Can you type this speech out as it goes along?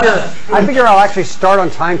I figure I'll actually start on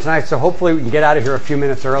time tonight, so hopefully we can get out of here a few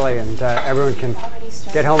minutes early and everyone can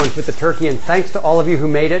get home and put the turkey. And thanks to all of you who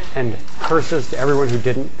made it, and curses to everyone who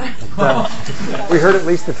didn't. We heard at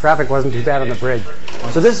least the traffic wasn't too bad on the bridge.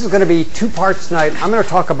 So this is going to be two parts tonight. I'm going to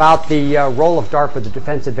talk about the role of DARPA, the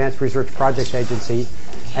Defense Advanced Research Projects Agency,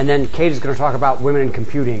 and then Kate is going to talk about women in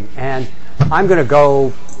computing. And I'm going to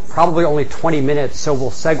go probably only 20 minutes, so we'll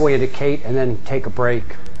segue into Kate and then take a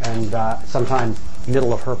break and sometime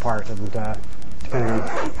middle of her part, and depending on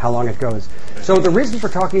how long it goes. So the reason for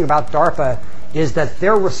talking about DARPA is that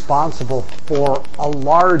they're responsible for a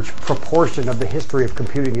large proportion of the history of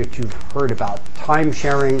computing that you've heard about. Time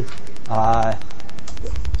sharing,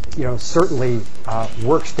 certainly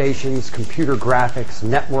workstations, computer graphics,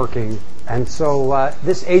 networking. And so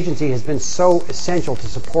this agency has been so essential to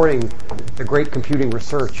supporting the great computing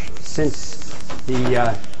research since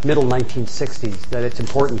the middle 1960s that it's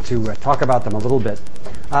important to talk about them a little bit.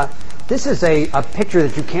 This is a picture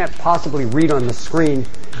that you can't possibly read on the screen.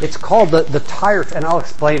 It's called the tire, and I'll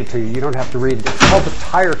explain it to you. You don't have to read it. It's called the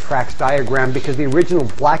tire tracks diagram because the original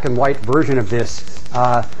black and white version of this,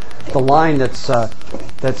 the line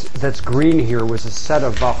that's green here was a set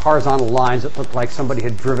of horizontal lines that looked like somebody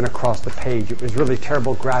had driven across the page. It was really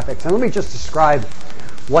terrible graphics. And let me just describe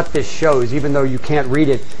what this shows, even though you can't read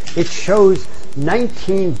it. It shows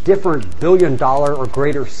 19 different billion-dollar or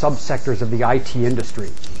greater subsectors of the IT industry,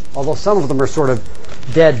 although some of them are sort of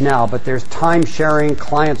dead now. But there's time sharing,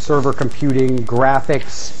 client-server computing,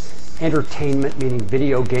 graphics, entertainment, meaning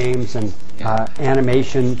video games and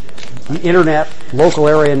animation, the internet, local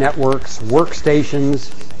area networks, workstations,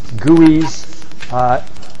 GUIs,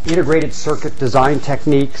 integrated circuit design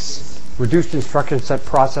techniques, reduced instruction set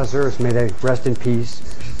processors, may they rest in peace,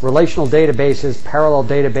 relational databases, parallel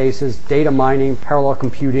databases, data mining, parallel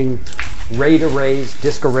computing, RAID arrays,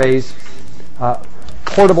 disk arrays,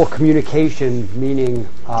 portable communication, meaning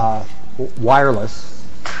wireless,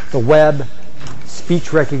 the web,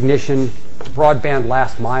 speech recognition, broadband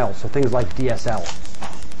last mile, so things like DSL.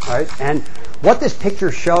 Right? And what this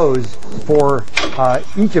picture shows for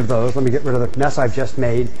each of those, let me get rid of the mess I've just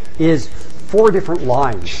made, is 4 different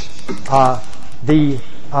lines. The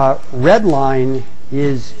red line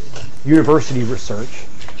is university research.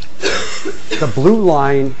 The blue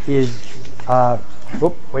line is,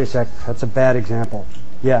 wait a sec, that's a bad example.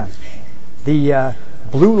 Yeah. The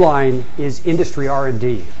blue line is industry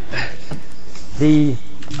R&D. The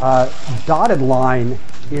dotted line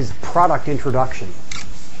is product introduction,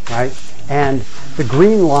 right? And the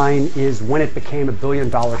green line is when it became a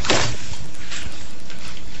billion-dollar sector.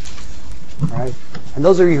 Right? And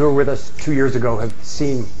those of you who were with us 2 years ago have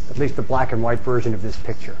seen at least the black and white version of this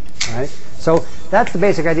picture. Right? So that's the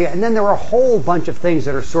basic idea. And then there are a whole bunch of things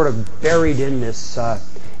that are sort of buried in this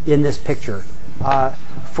picture.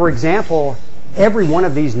 For example, every one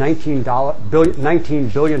of these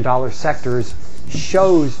 $19 billion sectors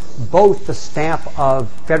shows both the stamp of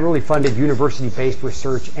federally funded university-based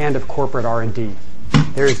research and of corporate R&D.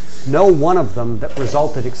 There's no one of them that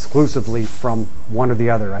resulted exclusively from one or the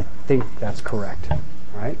other. I think that's correct.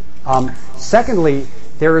 Right? Secondly,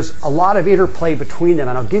 there's a lot of interplay between them,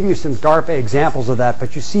 and I'll give you some DARPA examples of that,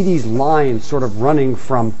 but you see these lines sort of running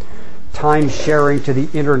from time sharing to the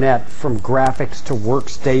internet, from graphics to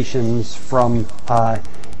workstations, from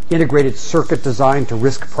integrated circuit design to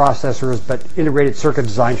RISC processors, but integrated circuit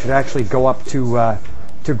design should actually go up to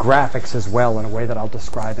graphics as well in a way that I'll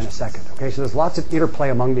describe in a second. Okay, so there's lots of interplay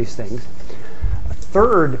among these things.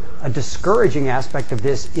 Third, a discouraging aspect of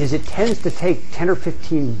this is it tends to take 10 or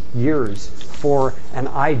 15 years for an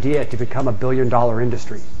idea to become a billion-dollar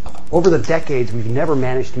industry. Over the decades, we've never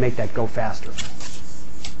managed to make that go faster.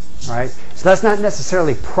 All right? So that's not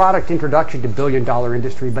necessarily product introduction to billion-dollar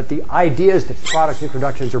industry, but the ideas that product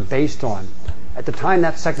introductions are based on. At the time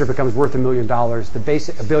that sector becomes worth $1 billion,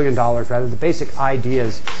 the basic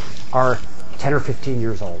ideas are 10 or 15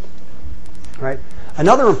 years old. Right?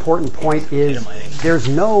 Another important point is there's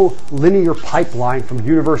no linear pipeline from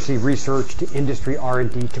university research to industry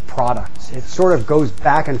R&D to products. It sort of goes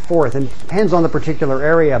back and forth, and depends on the particular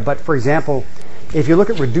area. But for example, if you look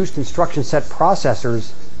at reduced instruction set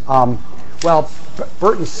processors,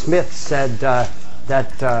 Burton Smith said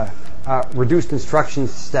that reduced instruction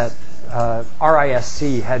set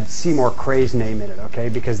RISC had Seymour Cray's name in it, okay,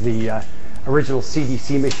 because the original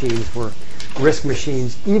CDC machines were RISC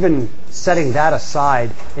machines. Even setting that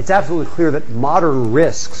aside, it's absolutely clear that modern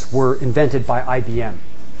RISCs were invented by IBM,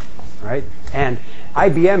 right? And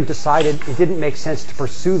IBM decided it didn't make sense to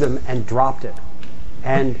pursue them and dropped it.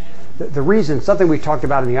 And the reason, something we talked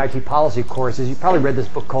about in the IT policy course, is you probably read this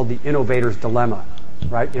book called The Innovator's Dilemma.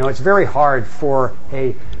 right? It's very hard for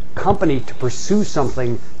a company to pursue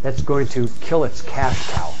something that's going to kill its cash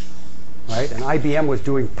cow, right? And IBM was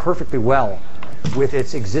doing perfectly well with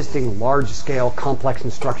its existing large-scale complex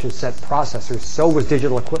instruction set processors. So was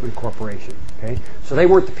Digital Equipment Corporation, okay? So they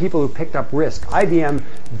weren't the people who picked up risk. IBM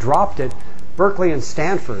dropped it. Berkeley and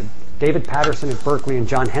Stanford, David Patterson at Berkeley and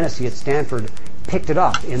John Hennessy at Stanford, picked it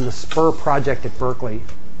up in the SPIR project at Berkeley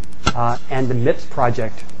and the MIPS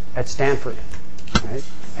project at Stanford, right?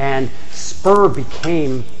 And SPIR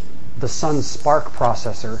became the Sun SPARC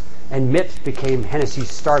processor, and MIPS became Hennessy's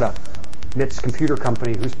startup, MIPS Computer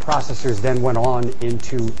Company, whose processors then went on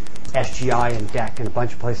into SGI and DEC and a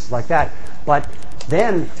bunch of places like that. But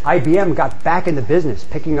then IBM got back in the business,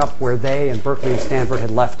 picking up where they and Berkeley and Stanford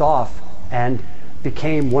had left off, and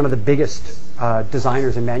became one of the biggest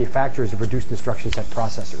designers and manufacturers of reduced instruction set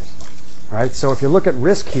processors. All right, so if you look at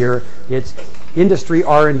risk here, it's industry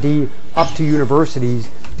R&D up to universities,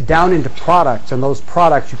 down into products, and those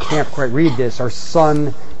products, you can't quite read this, are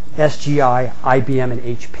Sun, SGI, IBM, and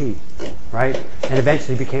HP, right? And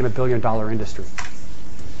eventually became a billion-dollar industry,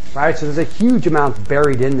 right? So there's a huge amount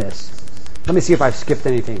buried in this. Let me see if I've skipped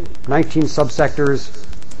anything. 19 subsectors,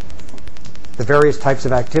 the various types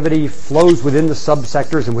of activity, flows within the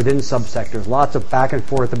subsectors and within subsectors. Lots of back and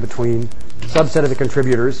forth in between. Subset of the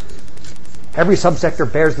contributors. Every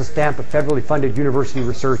subsector bears the stamp of federally funded university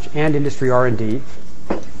research and industry R&D.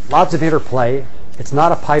 Lots of interplay. It's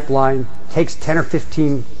not a pipeline. Takes 10 or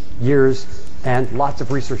 15 years, and lots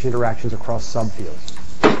of research interactions across subfields.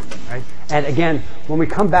 Right? And again, when we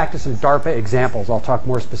come back to some DARPA examples, I'll talk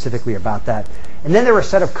more specifically about that. And then there are a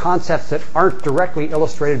set of concepts that aren't directly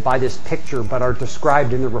illustrated by this picture, but are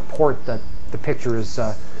described in the report that the picture is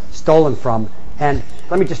stolen from. And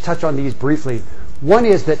let me just touch on these briefly. One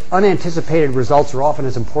is that unanticipated results are often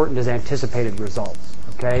as important as anticipated results.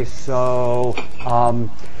 Okay, so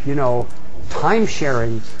time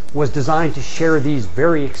sharing was designed to share these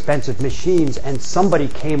very expensive machines, and somebody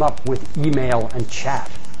came up with email and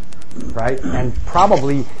chat, right? And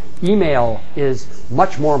probably email is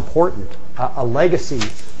much more important, a legacy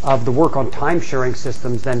of the work on time sharing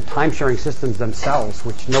systems than time sharing systems themselves,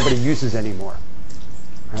 which nobody uses anymore.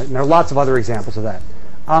 Right? And there are lots of other examples of that.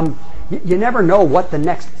 You never know what the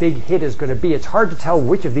next big hit is going to be. It's hard to tell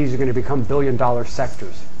which of these are going to become billion-dollar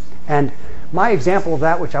sectors. And my example of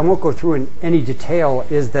that, which I won't go through in any detail,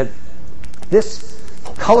 is that this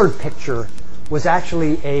colored picture was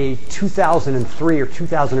actually a 2003 or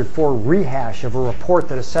 2004 rehash of a report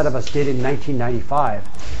that a set of us did in 1995.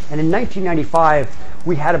 And in 1995,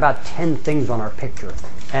 we had about 10 things on our picture.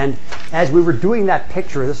 And as we were doing that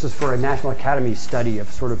picture, this is for a National Academy study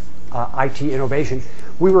of sort of IT innovation,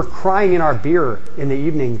 we were crying in our beer in the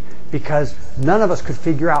evening because none of us could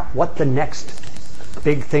figure out what the next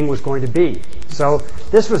big thing was going to be. So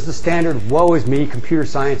this was the standard, woe is me, computer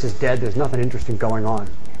science is dead, there's nothing interesting going on.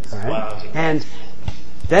 Right? Wow. And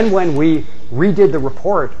then when we redid the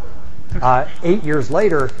report 8 years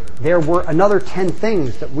later, there were another 10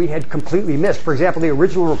 things that we had completely missed. For example, the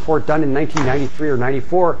original report done in 1993 or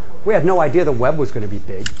 94, we had no idea the web was going to be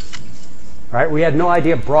big. Right? We had no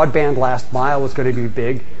idea broadband last mile was going to be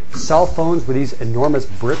big. Cell phones were these enormous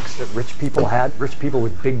bricks that rich people had, rich people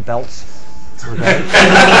with big belts. Okay?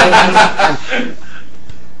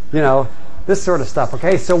 And, this sort of stuff.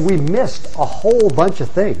 Okay, so we missed a whole bunch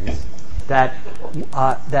of things that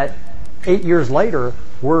 8 years later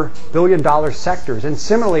were billion-dollar sectors. And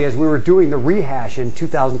similarly, as we were doing the rehash in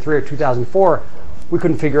 2003 or 2004, we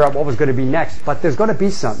couldn't figure out what was going to be next. But there's going to be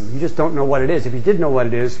something. You just don't know what it is. If you did know what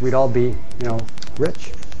it is, we'd all be,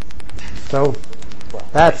 rich. So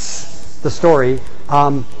that's the story.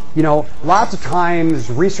 Lots of times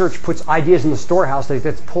research puts ideas in the storehouse that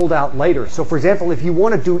gets pulled out later. So, for example, if you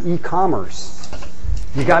want to do e-commerce,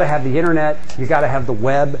 you got to have the internet, you got to have the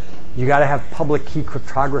web, you got to have public key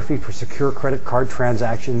cryptography for secure credit card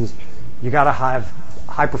transactions, you got to have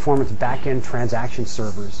high-performance back-end transaction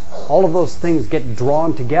servers. All of those things get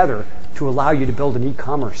drawn together to allow you to build an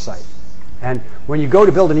e-commerce site. And when you go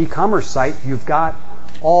to build an e-commerce site, you've got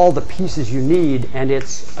all the pieces you need, and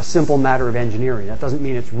it's a simple matter of engineering. That doesn't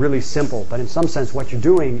mean it's really simple, but in some sense what you're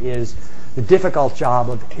doing is the difficult job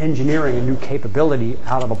of engineering a new capability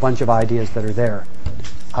out of a bunch of ideas that are there.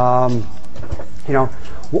 One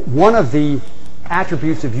of the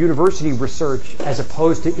attributes of university research as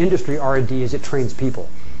opposed to industry R&D is it trains people.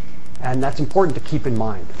 And that's important to keep in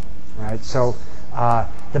mind. Right? So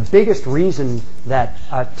the biggest reason that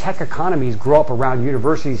tech economies grow up around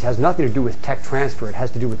universities has nothing to do with tech transfer. It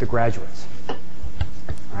has to do with the graduates.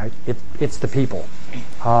 Right? It's the people.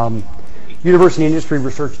 university and industry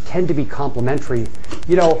research tend to be complementary.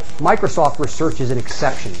 You know, Microsoft research is an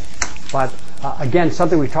exception. But again,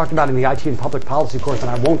 something we talked about in the IT and public policy course, and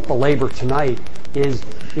I won't belabor tonight, is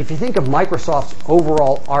if you think of Microsoft's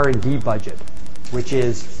overall R&D budget, which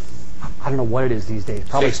is, I don't know what it is these days,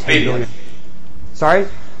 probably 10 billion. Sorry?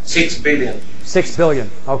 6 billion. 6 billion,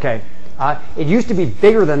 okay. It used to be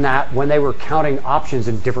bigger than that when they were counting options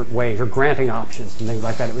in different ways, or granting options and things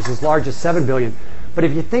like that. It was as large as 7 billion. But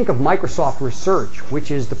if you think of Microsoft Research,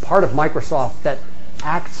 which is the part of Microsoft that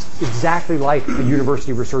acts exactly like a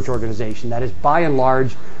university research organization, that is, by and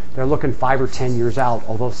large, they're looking 5 or 10 years out,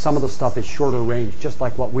 although some of the stuff is shorter range, just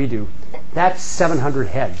like what we do. That's 700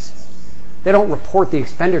 heads. They don't report the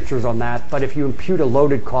expenditures on that, but if you impute a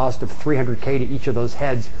loaded cost of $300K to each of those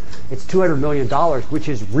heads, it's $200 million, which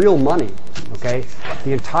is real money, okay?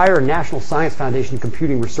 The entire National Science Foundation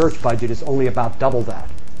computing research budget is only about double that,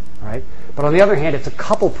 right? But on the other hand, it's a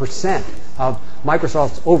couple percent of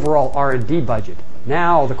Microsoft's overall R&D budget.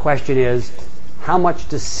 Now the question is, how much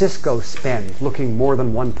does Cisco spend looking more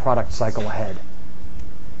than one product cycle ahead?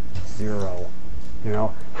 0. You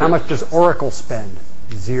know, how much does Oracle spend?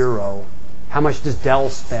 0. How much does Dell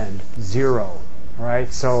spend? 0. All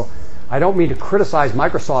right, so I don't mean to criticize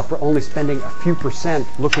Microsoft for only spending a few percent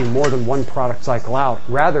looking more than one product cycle out.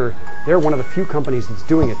 Rather, they're one of the few companies that's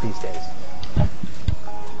doing it these days.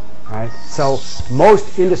 All right, so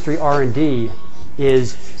most industry R&D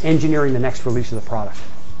is engineering the next release of the product.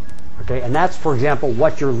 Okay, and that's, for example,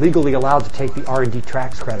 what you're legally allowed to take the R&D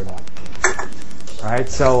tax credit on. All right,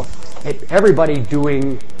 so everybody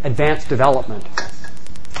doing advanced development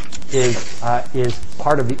is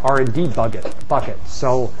part of the R&D bucket.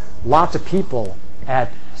 So lots of people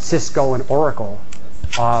at Cisco and Oracle,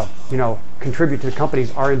 contribute to the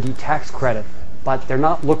company's R&D tax credit, but they're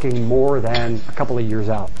not looking more than a couple of years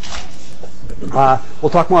out. We'll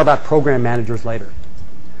talk more about program managers later.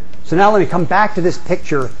 So now let me come back to this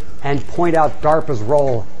picture and point out DARPA's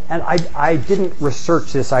role. And I didn't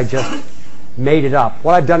research this, I just made it up.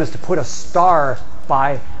 What I've done is to put a star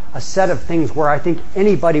by a set of things where I think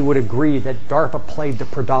anybody would agree that DARPA played the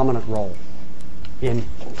predominant role in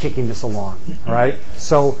kicking this along. All right?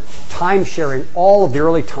 So time sharing, all of the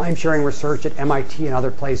early time sharing research at MIT and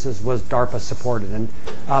other places was DARPA supported. And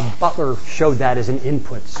Butler showed that as an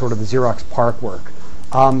input, sort of the Xerox PARC work.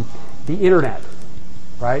 The internet.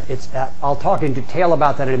 Right? I'll talk in detail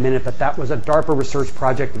about that in a minute, but that was a DARPA research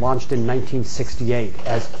project launched in 1968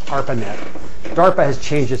 as ARPANET. DARPA has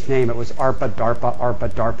changed its name. It was ARPA,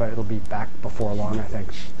 DARPA. It'll be back before long, I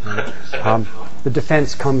think. The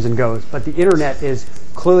defense comes and goes. But the internet is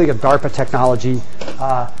clearly a DARPA technology.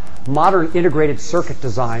 Modern integrated circuit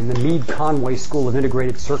design, the Meade-Conway School of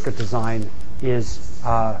Integrated Circuit Design was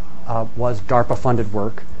DARPA-funded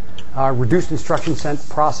work. Reduced instruction set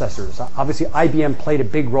processors. Obviously, IBM played a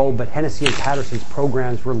big role, but Hennessy and Patterson's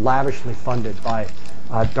programs were lavishly funded by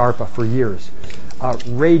DARPA for years.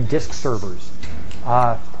 RAID disk servers.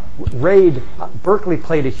 Berkeley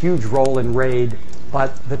played a huge role in RAID,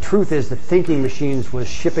 but the truth is that Thinking Machines was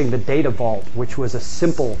shipping the data vault, which was a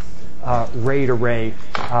simple RAID array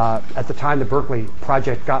at the time the Berkeley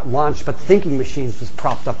project got launched, but Thinking Machines was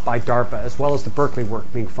propped up by DARPA, as well as the Berkeley work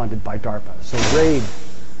being funded by DARPA. So RAID,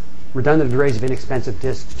 redundant arrays of inexpensive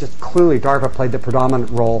disks, just clearly DARPA played the predominant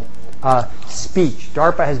role. Speech.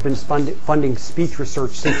 DARPA has been funding speech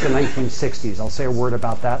research since the 1960s. I'll say a word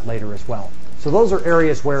about that later as well. So those are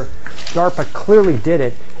areas where DARPA clearly did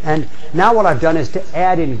it. And now what I've done is to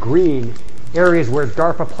add in green areas where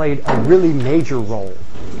DARPA played a really major role,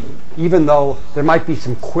 even though there might be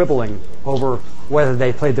some quibbling over whether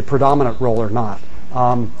they played the predominant role or not.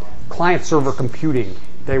 Client-server computing.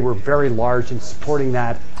 They were very large in supporting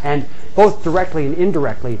that, and both directly and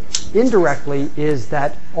indirectly. Indirectly is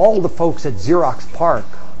that all the folks at Xerox PARC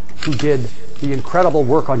who did the incredible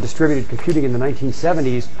work on distributed computing in the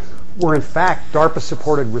 1970s were in fact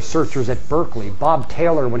DARPA-supported researchers at Berkeley. Bob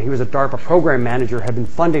Taylor, when he was a DARPA program manager, had been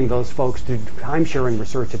funding those folks to do time-sharing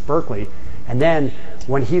research at Berkeley. And then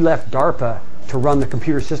when he left DARPA to run the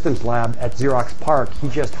computer systems lab at Xerox PARC, he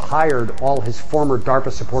just hired all his former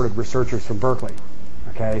DARPA-supported researchers from Berkeley.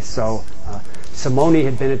 Okay, so Simone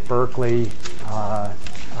had been at Berkeley,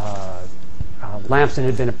 Lamson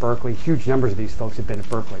had been at Berkeley, huge numbers of these folks had been at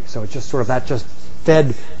Berkeley. So it's just sort of that just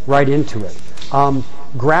fed right into it.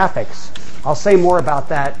 Graphics, I'll say more about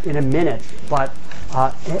that in a minute, but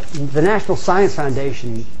the National Science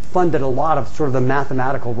Foundation funded a lot of sort of the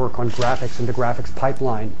mathematical work on graphics and the graphics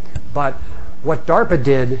pipeline. But what DARPA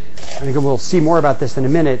did, I think we'll see more about this in a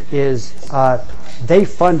minute, is they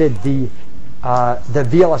funded the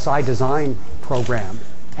VLSI design program.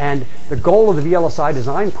 And the goal of the VLSI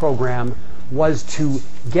design program was to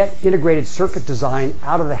get integrated circuit design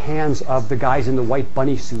out of the hands of the guys in the white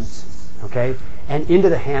bunny suits, okay, and into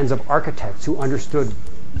the hands of architects who understood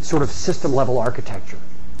sort of system-level architecture,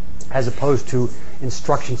 as opposed to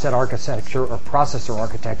instruction set architecture or processor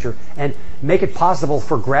architecture, and make it possible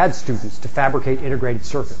for grad students to fabricate integrated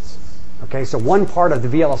circuits. Okay, so one part of the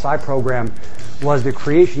VLSI program was the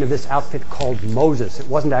creation of this outfit called Moses. It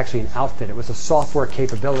wasn't actually an outfit, it was a software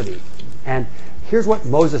capability. And here's what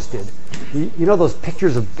Moses did. You know those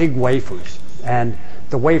pictures of big wafers, and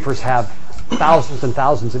the wafers have thousands and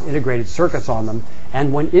thousands of integrated circuits on them,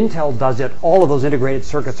 and when Intel does it, all of those integrated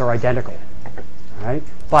circuits are identical. Right?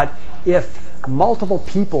 But if multiple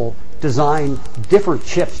people design different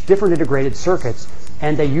chips, different integrated circuits,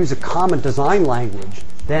 and they use a common design language,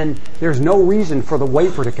 then there's no reason for the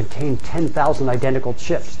wafer to contain 10,000 identical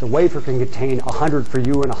chips. The wafer can contain 100 for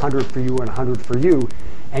you and 100 for you and 100 for you,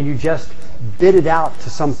 and you just bid it out to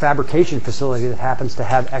some fabrication facility that happens to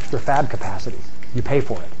have extra fab capacity. You pay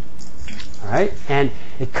for it. All right? And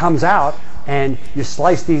it comes out, and you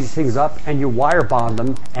slice these things up, and you wire bond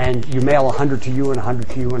them, and you mail 100 to you and 100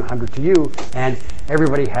 to you and 100 to you, and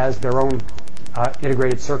everybody has their own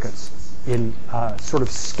integrated circuits in sort of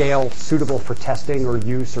scale suitable for testing or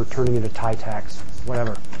use or turning into TITACs,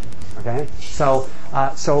 whatever. Okay? So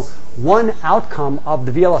one outcome of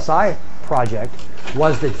the VLSI project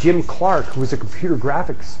was that Jim Clark, who was a computer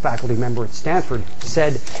graphics faculty member at Stanford,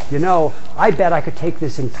 said, you know, I bet I could take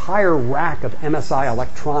this entire rack of MSI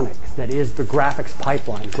electronics, that is the graphics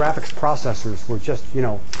pipeline. Graphics processors were just, you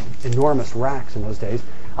know, enormous racks in those days.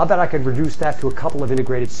 I'll bet I could reduce that to a couple of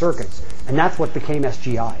integrated circuits. And that's what became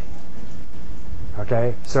SGI.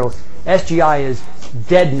 Okay? So SGI is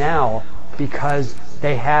dead now because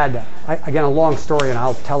they had, again, a long story, and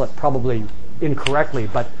I'll tell it probably incorrectly,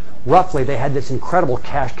 but roughly they had this incredible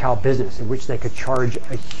cash cow business in which they could charge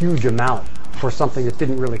a huge amount for something that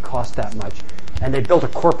didn't really cost that much. And they built a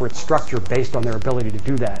corporate structure based on their ability to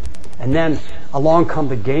do that. And then along come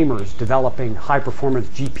the gamers developing high-performance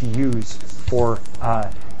GPUs for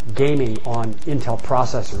gaming on Intel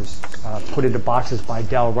processors, put into boxes by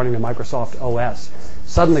Dell, running the Microsoft OS.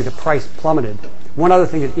 Suddenly the price plummeted. One other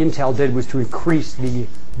thing that Intel did was to increase the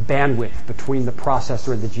bandwidth between the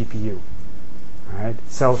processor and the GPU. All right?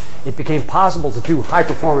 So it became possible to do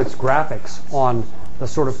high-performance graphics on the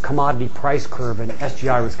sort of commodity price curve, and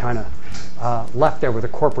SGI was kind of left there with a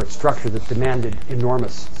corporate structure that demanded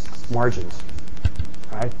enormous margins.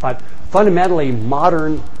 Right? But fundamentally,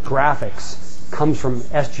 modern graphics comes from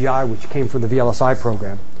SGI, which came from the VLSI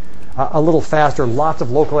program. A little faster, lots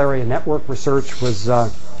of local area network research was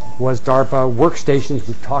DARPA. Workstations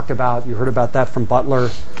we've talked about. You heard about that from Butler.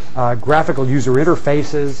 Graphical user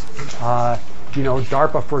interfaces. You know,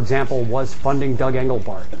 DARPA, for example, was funding Doug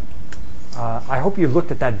Engelbart. I hope you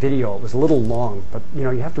looked at that video. It was a little long, but you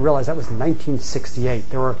know, you have to realize that was 1968.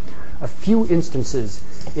 There were a few instances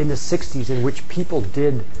in the 60s in which people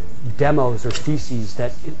did demos or theses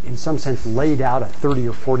that in some sense laid out a 30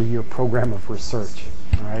 or 40 year program of research.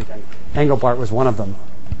 All right? And Engelbart was one of them.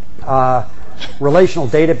 Relational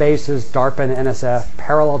databases, DARPA and NSF.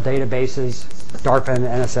 Parallel databases, DARPA and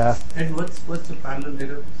NSF. And what's the parallel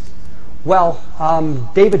database? Well,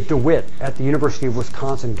 David DeWitt at the University of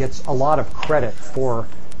Wisconsin gets a lot of credit for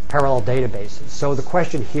parallel databases. So the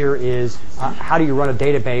question here is, how do you run a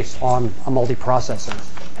database on a multiprocessor?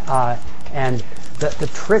 And the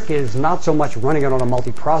trick is not so much running it on a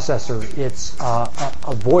multiprocessor, it's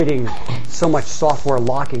avoiding so much software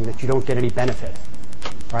locking that you don't get any benefit.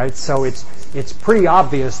 Right? So it's pretty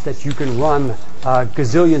obvious that you can run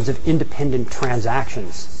gazillions of independent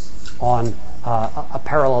transactions on a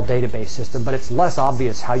parallel database system, but it's less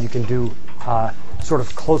obvious how you can do sort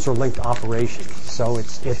of closer linked operations. So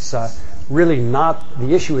it's really not,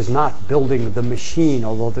 the issue is not building the machine,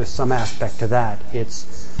 although there's some aspect to that.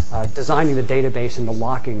 It's designing the database and the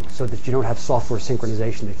locking so that you don't have software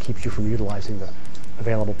synchronization that keeps you from utilizing the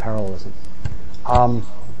available parallelism.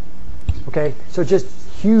 Okay, so just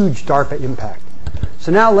huge DARPA impact.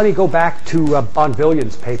 So now let me go back to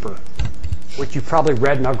Bonvillian's paper, which you've probably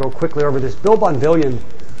read, and I'll go quickly over this. Bill Bonvillian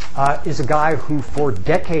is a guy who for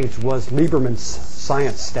decades was Lieberman's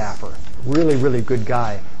science staffer. Really, really good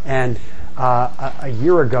guy. And a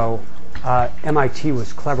year ago, MIT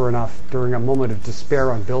was clever enough, during a moment of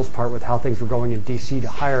despair on Bill's part with how things were going in D.C., to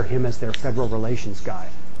hire him as their federal relations guy.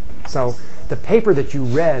 So the paper that you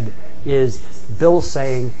read is Bill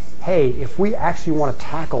saying, hey, if we actually want to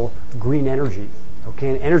tackle green energy, okay,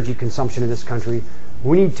 and energy consumption in this country,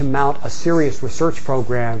 we need to mount a serious research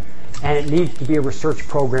program, and it needs to be a research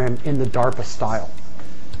program in the DARPA style.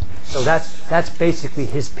 So that's basically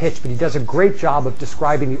his pitch, but he does a great job of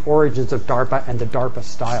describing the origins of DARPA and the DARPA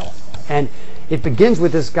style. And it begins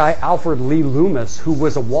with this guy, Alfred Lee Loomis, who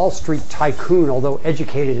was a Wall Street tycoon, although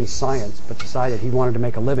educated in science, but decided he wanted to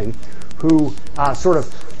make a living, who sort of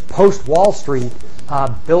post-Wall Street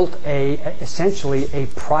built essentially a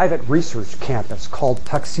private research campus called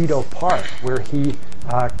Tuxedo Park, where he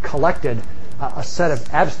collected a set of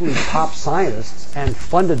absolutely top scientists and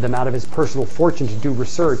funded them out of his personal fortune to do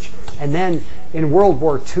research. And then in World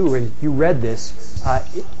War II, and you read this,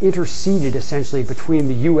 interceded essentially between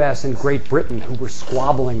the U.S. and Great Britain, who were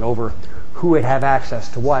squabbling over who would have access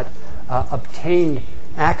to what, obtained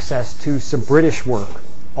access to some British work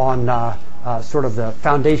on sort of the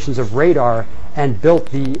foundations of radar and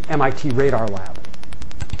built the MIT Radar Lab.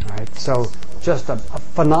 All right, so just a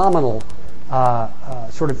phenomenal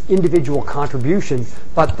sort of individual contribution,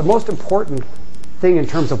 but the most important thing in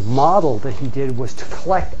terms of model that he did was to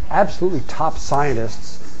collect absolutely top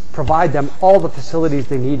scientists, provide them all the facilities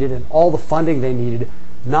they needed and all the funding they needed,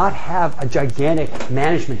 not have a gigantic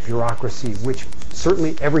management bureaucracy, which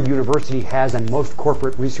certainly every university has and most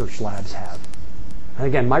corporate research labs have. And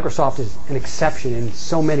again, Microsoft is an exception in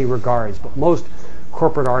so many regards, but most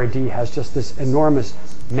corporate R&D has just this enormous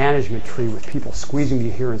management tree with people squeezing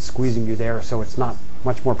you here and squeezing you there, so it's not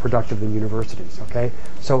much more productive than universities, okay?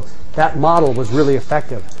 So that model was really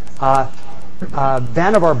effective.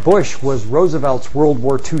 Vannevar Bush was Roosevelt's World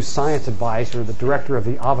War II science advisor, the director of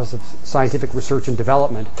the Office of Scientific Research and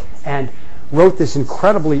Development, and wrote this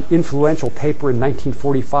incredibly influential paper in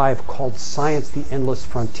 1945 called Science, the Endless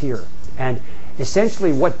Frontier. And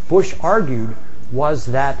essentially what Bush argued was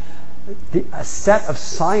that a set of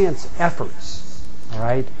science efforts, all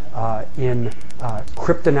right, in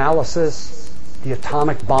cryptanalysis, the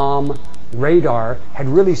atomic bomb, radar, had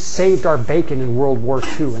really saved our bacon in World War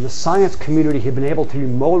II. And the science community had been able to be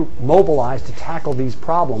mobilized to tackle these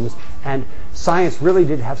problems. And science really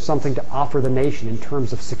did have something to offer the nation in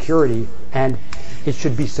terms of security, and it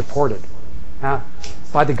should be supported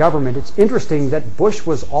by the government. It's interesting that Bush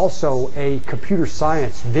was also a computer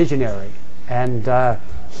science visionary. And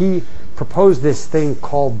he proposed this thing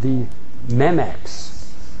called the Memex,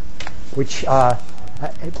 which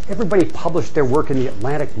everybody published their work in the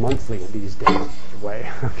Atlantic Monthly in these days, by the way.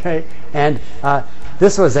 Okay, and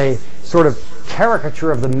this was a sort of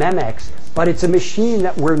caricature of the Memex, but it's a machine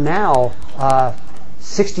that we're now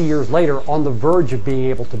 60 years later on the verge of being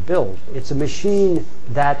able to build. It's a machine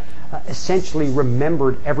that essentially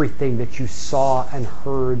remembered everything that you saw and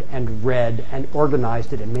heard and read and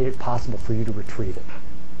organized it and made it possible for you to retrieve it.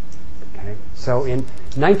 Okay? So in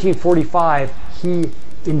 1945, he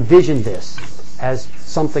envisioned this as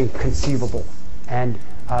something conceivable and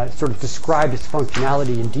sort of described its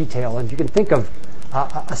functionality in detail. And you can think of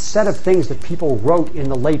a set of things that people wrote in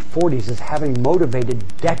the late 40s as having motivated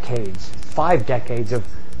decades, 5 decades of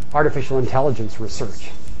artificial intelligence research.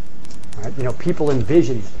 Right? You know, people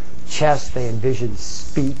envisioned chess, they envisioned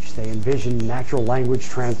speech, they envisioned natural language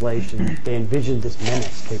translation, they envisioned this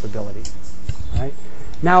Memex capability. Right?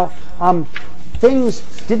 Now, things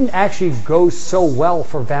didn't actually go so well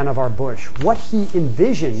for Vannevar Bush. What he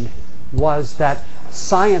envisioned was that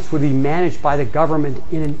science would be managed by the government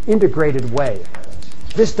in an integrated way.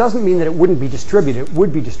 This doesn't mean that it wouldn't be distributed. It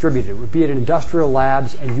would be distributed. It would be at industrial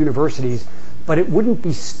labs and universities, but it wouldn't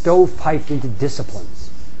be stovepiped into disciplines.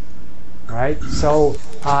 Right? So,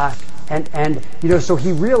 so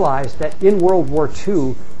he realized that in World War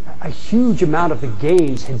II, a huge amount of the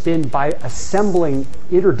gains had been by assembling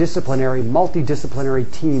interdisciplinary, multidisciplinary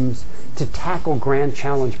teams to tackle grand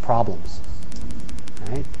challenge problems.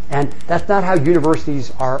 Right? And that's not how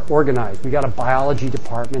universities are organized. We've got a biology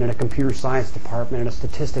department and a computer science department and a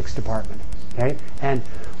statistics department. Okay? And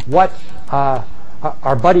what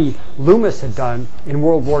our buddy Loomis had done in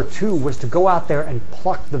World War II was to go out there and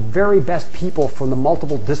pluck the very best people from the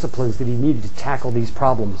multiple disciplines that he needed to tackle these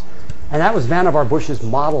problems. And that was Vannevar Bush's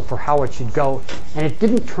model for how it should go. And it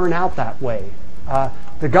didn't turn out that way.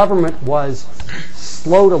 The government was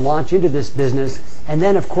slow to launch into this business. And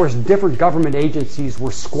then, of course, different government agencies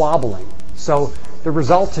were squabbling. So the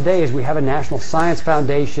result today is we have a National Science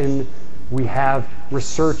Foundation. We have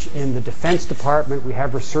research in the Defense Department. We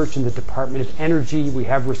have research in the Department of Energy. We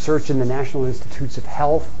have research in the National Institutes of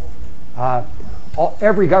Health.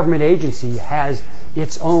 Every government agency has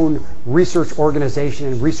its own research organization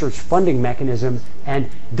and research funding mechanism, and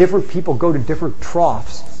different people go to different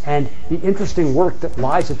troughs, and the interesting work that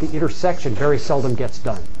lies at the intersection very seldom gets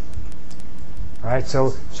done. All right,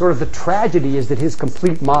 so sort of the tragedy is that his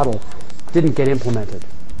complete model didn't get implemented.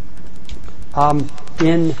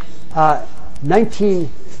 In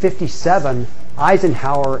 1957,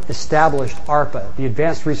 Eisenhower established ARPA, the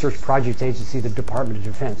Advanced Research Projects Agency of the Department of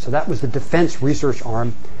Defense. So that was the defense research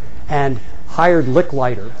arm, and hired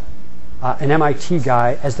Licklider, an MIT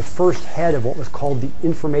guy, as the first head of what was called the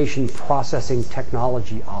Information Processing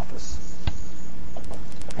Technology Office.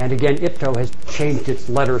 And again, IPTO has changed its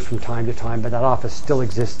letters from time to time, but that office still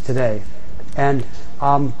exists today. And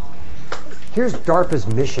here's DARPA's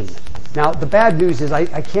mission. Now, the bad news is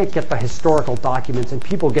I can't get the historical documents, and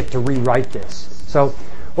people get to rewrite this. So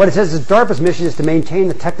what it says is DARPA's mission is to maintain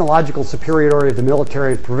the technological superiority of the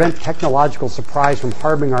military and prevent technological surprise from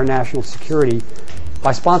harming our national security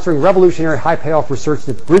by sponsoring revolutionary high-payoff research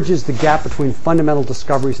that bridges the gap between fundamental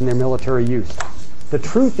discoveries and their military use. The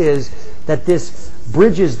truth is that this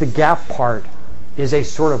bridges the gap part is a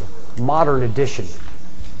sort of modern addition.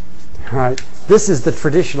 All right? This is the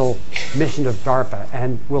traditional mission of DARPA,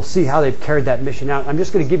 and we'll see how they've carried that mission out. I'm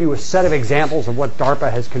just going to give you a set of examples of what DARPA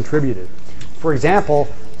has contributed. For example,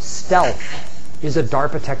 stealth is a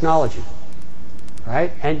DARPA technology,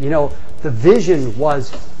 right? And, you know, the vision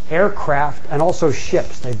was aircraft and also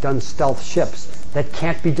ships. They've done stealth ships that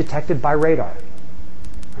can't be detected by radar,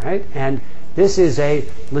 right? And this is a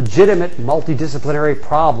legitimate multidisciplinary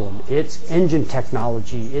problem. It's engine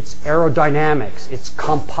technology, it's aerodynamics, it's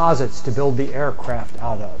composites to build the aircraft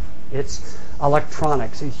out of, it's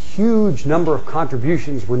electronics. A huge number of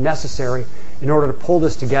contributions were necessary in order to pull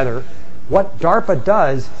this together. What DARPA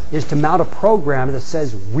does is to mount a program that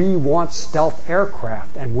says we want stealth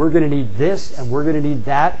aircraft, and we're going to need this, and we're going to need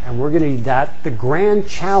that, and we're going to need that. The grand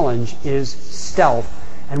challenge is stealth,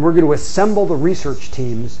 and we're going to assemble the research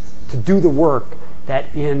teams to do the work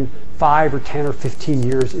that in 5 or 10 or 15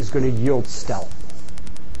 years is going to yield stealth.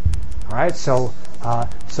 All right, so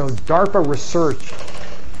DARPA research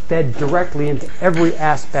fed directly into every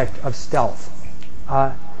aspect of stealth.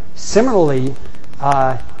 Similarly,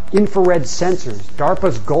 infrared sensors.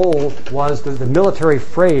 DARPA's goal was the military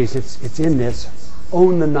phrase, it's in this,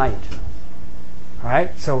 own the night. All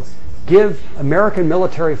right, so give American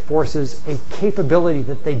military forces a capability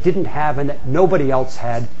that they didn't have and that nobody else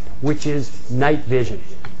had, which is night vision,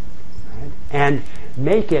 right? And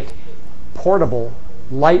make it portable,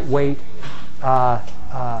 lightweight,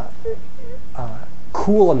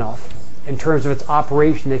 cool enough in terms of its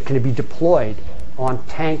operation that can be deployed on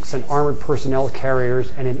tanks and armored personnel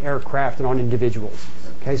carriers and in aircraft and on individuals.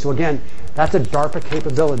 Okay, so again, that's a DARPA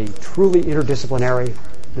capability, truly interdisciplinary.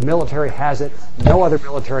 The military has it. No other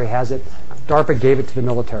military has it. DARPA gave it to the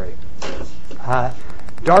military.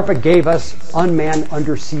 DARPA gave us unmanned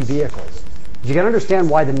undersea vehicles. You can understand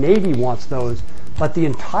why the Navy wants those, but the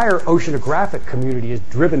entire oceanographic community is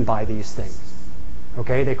driven by these things.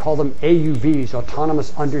 Okay, they call them AUVs,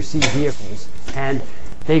 autonomous undersea vehicles, and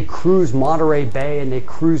they cruise Monterey Bay and they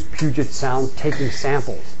cruise Puget Sound taking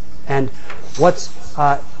samples. And what's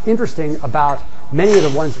interesting about many of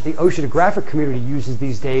the ones that the oceanographic community uses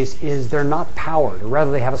these days is they're not powered, or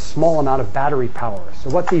rather they have a small amount of battery power. So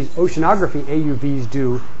what these oceanography AUVs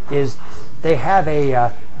do is they have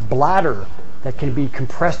a bladder that can be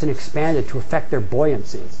compressed and expanded to affect their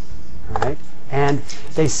buoyancy, right? And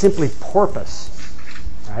they simply porpoise,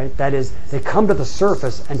 right? That is, they come to the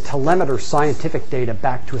surface and telemeter scientific data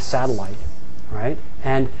back to a satellite, right?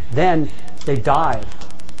 And then they dive,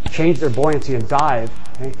 change their buoyancy and dive.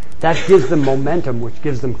 Okay? That gives them momentum, which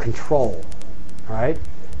gives them control, right?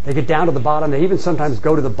 They get down to the bottom. They even sometimes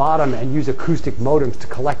go to the bottom and use acoustic modems to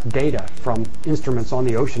collect data from instruments on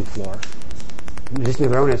the ocean floor, in addition to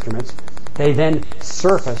their own instruments. They then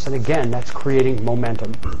surface, and again, that's creating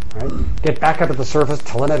momentum, right? Get back up to the surface,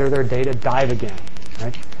 telemeter their data, dive again,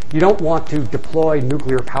 right? You don't want to deploy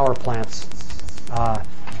nuclear power plants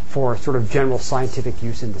for sort of general scientific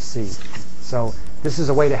use in the sea. So this is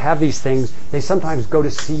a way to have these things. They sometimes go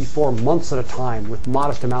to sea for months at a time with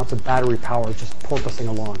modest amounts of battery power just porpoising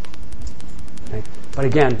along. Okay? But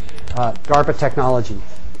again, DARPA technology.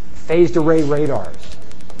 Phased array radars,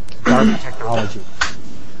 DARPA technology.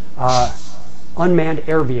 Unmanned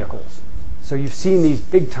air vehicles. So you've seen these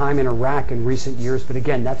big time in Iraq in recent years, but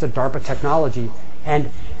again, that's a DARPA technology. And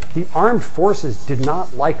the armed forces did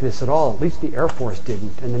not like this at all. At least the Air Force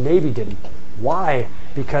didn't, and the Navy didn't. Why?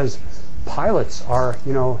 Because pilots are,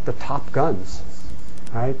 the top guns,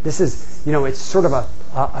 right? This is, it's sort of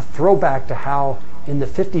a throwback to how in the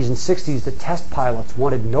 50s and 60s the test pilots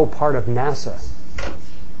wanted no part of NASA,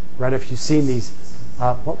 right? If you've seen these,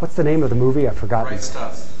 what's the name of the movie? I've forgotten. Right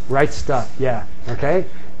Stuff. Right Stuff, yeah, okay?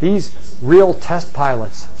 These real test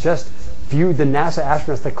pilots just viewed the NASA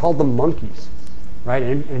astronauts, they called them monkeys, right?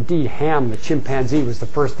 And indeed, Ham, the chimpanzee, was the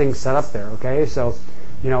first thing set up there, okay? So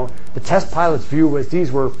The test pilot's view was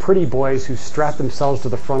these were pretty boys who strapped themselves to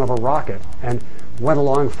the front of a rocket and went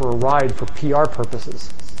along for a ride for PR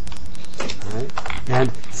purposes. All right?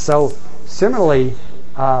 And so, similarly,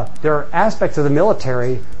 there are aspects of the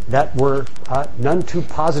military that were none too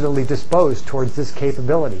positively disposed towards this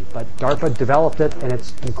capability. But DARPA developed it, and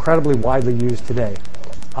it's incredibly widely used today.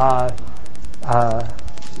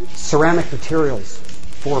 Ceramic materials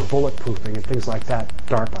for bulletproofing and things like that,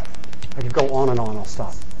 DARPA. I could go on and on. I'll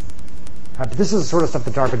stop. But this is the sort of stuff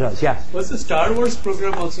that DARPA does. Yeah? Was the Star Wars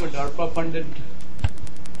program also DARPA funded?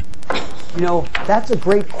 That's a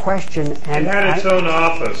great question. And it had its own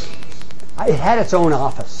office. It had its own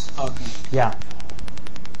office. Okay. Yeah.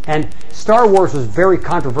 And Star Wars was very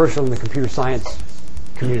controversial in the computer science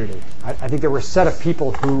community. I think there were a set of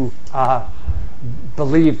people who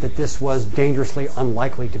believed that this was dangerously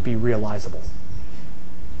unlikely to be realizable.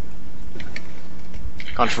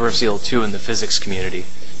 Controversial, too, in the physics community.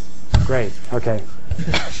 Great. Okay.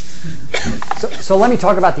 So let me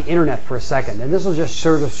talk about the internet for a second, and this will just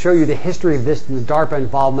sort of show you the history of this and the DARPA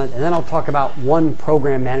involvement, and then I'll talk about one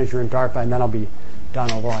program manager in DARPA, and then I'll be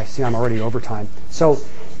done, although I see I'm already over time. So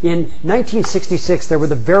in 1966, there were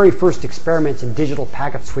the very first experiments in digital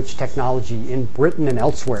packet switch technology in Britain and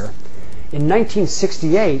elsewhere. In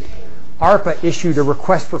 1968, ARPA issued a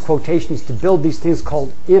request for quotations to build these things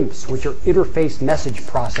called IMPs, which are interface message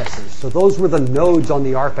processors. So those were the nodes on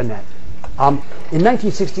the ARPANET. In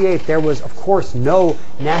 1968, there was, of course, no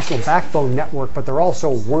national backbone network, but there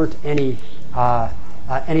also weren't any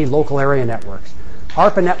local area networks.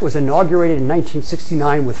 ARPANET was inaugurated in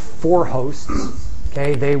 1969 with 4 hosts.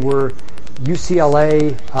 Okay, they were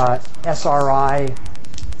UCLA, SRI,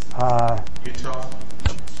 Utah.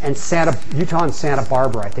 And Utah and Santa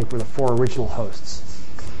Barbara, I think, were the 4 original hosts.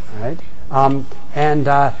 All right,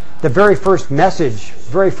 the very first message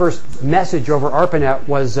over ARPANET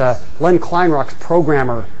was Len Kleinrock's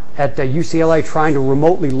programmer at UCLA trying to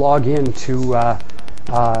remotely log in to an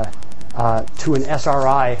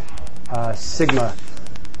SRI Sigma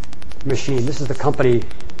machine. This is the company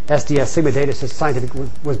SDS, Sigma Data Scientific,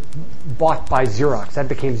 was bought by Xerox. That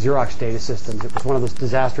became Xerox Data Systems. It was one of those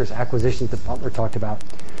disastrous acquisitions that Butler talked about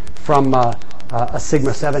from a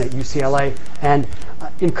Sigma 7 at UCLA. And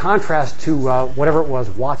in contrast to whatever it was,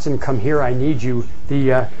 Watson, come here, I need you,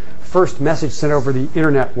 the first message sent over the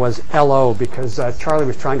internet was LO, because Charlie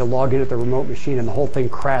was trying to log in at the remote machine and the whole thing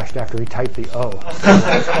crashed after he typed the O.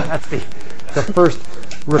 That's the first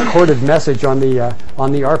recorded message on the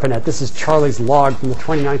ARPANET. This is Charlie's log from the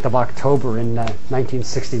 29th of October in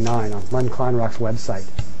 1969 on Len Kleinrock's website.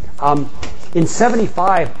 In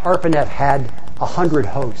 75, ARPANET had 100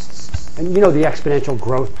 hosts. And you know the exponential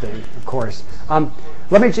growth thing, of course.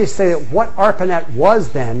 Let me just say that what ARPANET was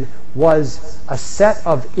then was a set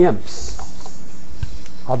of IMPs.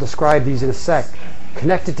 I'll describe these in a sec,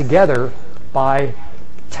 connected together by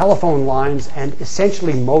telephone lines and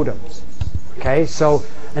essentially modems. Okay, so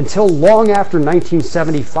until long after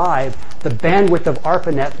 1975, the bandwidth of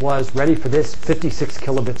ARPANET was, ready for this, 56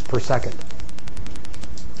 kilobits per second.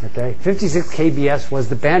 Okay, 56 kbs was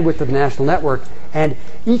the bandwidth of the national network, and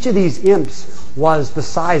each of these IMPs was the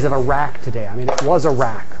size of a rack today. I mean, it was a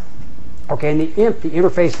rack. Okay, and the IMP, the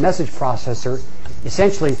interface message processor,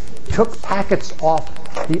 essentially took packets off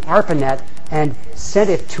the ARPANET and sent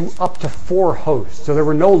it to up to 4 hosts. So there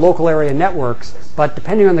were no local area networks, but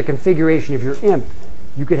depending on the configuration of your IMP,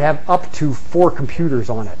 you could have up to 4 computers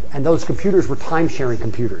on it. And those computers were time-sharing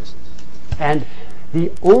computers. And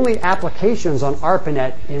the only applications on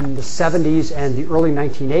ARPANET in the 70s and the early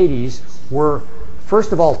 1980s were,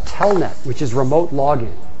 first of all, Telnet, which is remote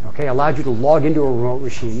login. Okay, allowed you to log into a remote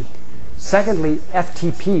machine. Secondly,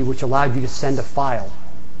 FTP, which allowed you to send a file.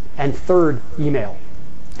 And third, email.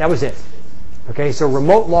 That was it. Okay, so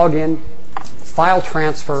remote login, file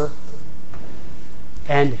transfer,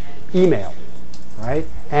 and email, right?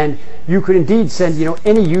 And you could indeed send,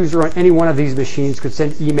 any user on any one of these machines could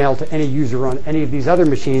send email to any user on any of these other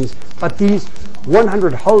machines, but these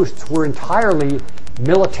 100 hosts were entirely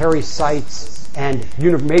military sites and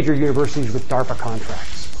major universities with DARPA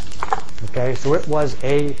contracts. Okay, so it was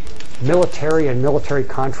a military and military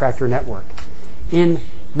contractor network. In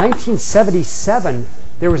 1977,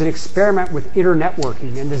 there was an experiment with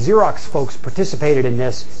internetworking, and the Xerox folks participated in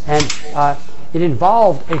this, and it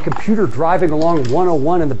involved a computer driving along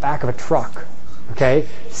 101 in the back of a truck, okay,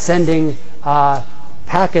 sending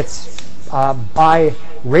packets by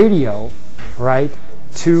radio, right,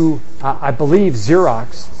 to, I believe,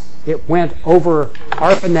 Xerox. It went over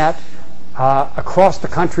ARPANET across the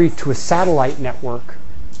country to a satellite network.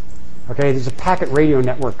 Okay, there's a packet radio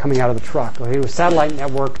network coming out of the truck. Okay, it was a satellite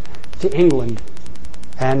network to England.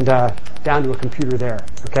 and down to a computer there.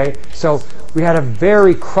 Okay, so we had a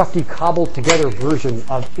very crufty, cobbled together version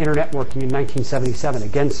of internet working in 1977,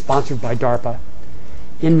 again sponsored by DARPA.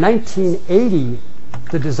 In 1980,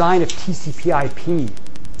 the design of TCP/IP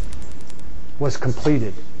was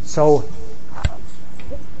completed. So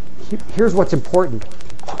here's what's important.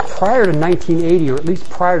 Prior to 1980, or at least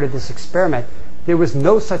prior to this experiment, there was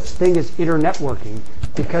no such thing as internetworking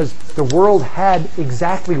because the world had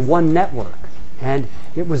exactly one network, and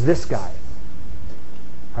it was this guy.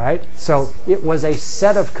 Right? So it was a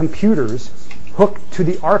set of computers hooked to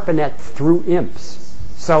the ARPANET through IMPs.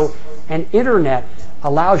 So an internet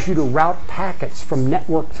allows you to route packets from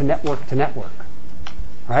network to network to network.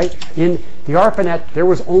 Right? In the ARPANET, there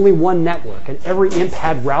was only one network, and every IMP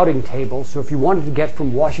had routing tables. So if you wanted to get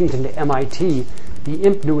from Washington to MIT, the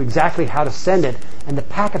IMP knew exactly how to send it, and the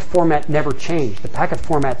packet format never changed. The packet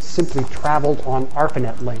format simply traveled on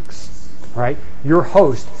ARPANET links. Right? Your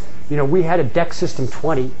host, we had a DEC System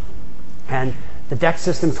 20, and the DEC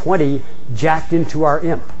System 20 jacked into our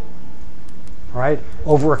IMP. Right?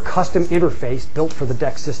 Over a custom interface built for the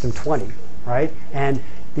DEC System 20. Right? And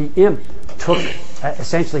the IMP took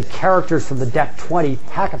essentially characters from the DEC 20,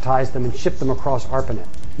 packetized them, and shipped them across ARPANET.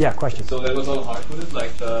 Yeah, question. So that was all hard-coded,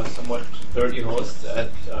 like the somewhat dirty host at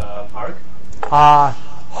Park?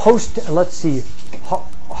 Let's see.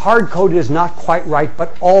 Hard-coded is not quite right,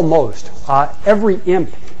 but almost. Every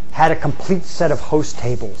IMP had a complete set of host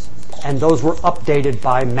tables, and those were updated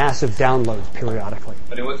by massive downloads periodically.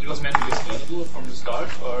 But it was meant to be scalable from the start,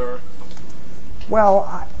 or?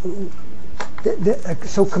 Well,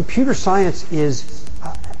 so computer science is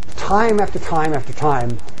time after time after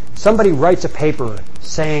time, somebody writes a paper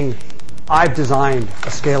saying, I've designed a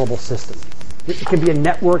scalable system. It can be a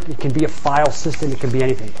network, it can be a file system, it can be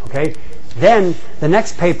anything, okay? Then the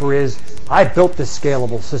next paper is, I built this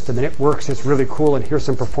scalable system and it works, it's really cool, and here's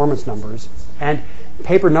some performance numbers. And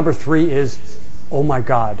paper number 3 is, oh my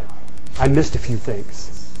God, I missed a few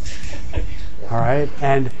things. All right?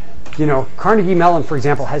 And Carnegie Mellon, for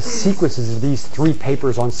example, has sequences of these 3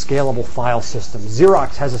 papers on scalable file systems.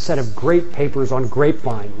 Xerox has a set of great papers on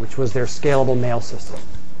Grapevine, which was their scalable mail system.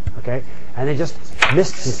 Okay? And they just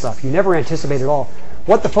missed some stuff. You never anticipate it all.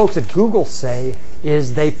 What the folks at Google say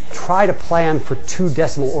is they try to plan for 2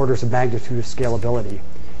 decimal orders of magnitude of scalability,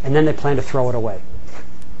 and then they plan to throw it away.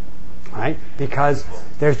 Right? Because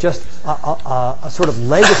there's just a sort of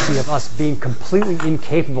legacy of us being completely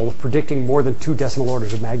incapable of predicting more than 2 decimal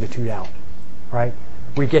orders of magnitude out. Right?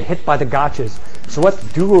 We get hit by the gotchas. So what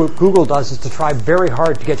Google does is to try very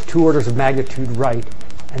hard to get 2 orders of magnitude right,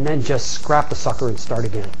 and then just scrap the sucker and start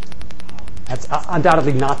again. That's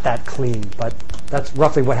undoubtedly not that clean, but that's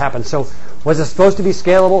roughly what happened. So was it supposed to be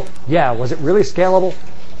scalable? Yeah. Was it really scalable?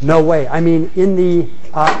 No way. I mean, in the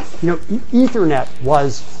Ethernet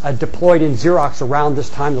was deployed in Xerox around this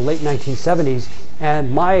time, the late 1970s,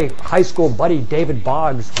 and my high school buddy David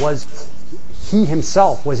Boggs he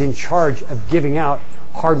himself was in charge of giving out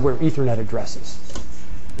hardware Ethernet addresses.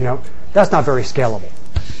 That's not very scalable.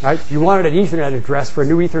 Right? If you wanted an Ethernet address for a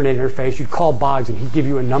new Ethernet interface, you'd call Boggs and he'd give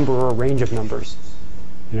you a number or a range of numbers.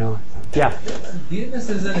 Yeah. DNS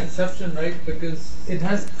is an exception, right? Because it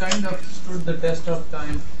has kind of stood the test of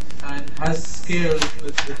time and has scaled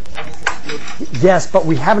with Yes, but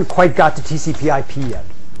we haven't quite got to TCP/IP yet.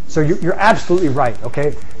 So you're absolutely right.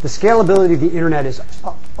 Okay, the scalability of the internet is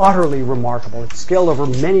utterly remarkable. It's scaled over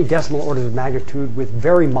many decimal orders of magnitude with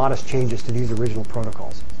very modest changes to these original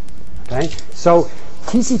protocols. Okay, so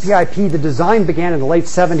TCP/IP, the design began in the late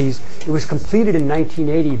 70s. It was completed in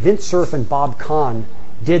 1980. Vint Cerf and Bob Kahn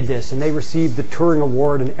did this, and they received the Turing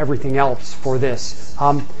Award and everything else for this.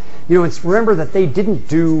 Remember that they didn't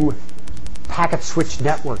do packet switch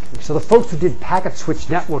networking. So the folks who did packet switch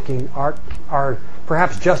networking are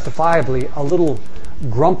perhaps justifiably a little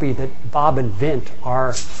grumpy that Bob and Vint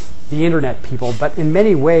are the internet people. But in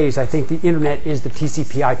many ways, I think the internet is the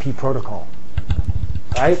TCP/IP protocol.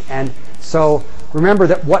 Right? And so remember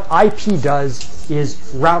that what IP does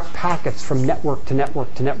is route packets from network to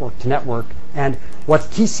network to network to network. And what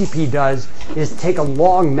TCP does is take a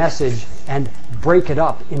long message and break it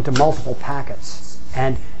up into multiple packets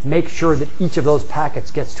and make sure that each of those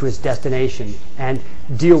packets gets to its destination and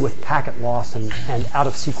deal with packet loss and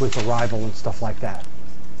out-of-sequence arrival and stuff like that.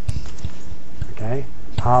 Okay?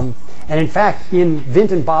 And in fact, in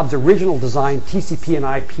Vint and Bob's original design, TCP and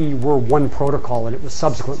IP were one protocol, and it was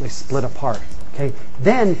subsequently split apart. Okay?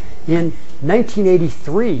 Then, in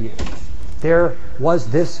 1983, there was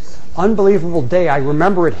this unbelievable day, I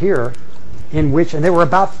remember it here, in which, and there were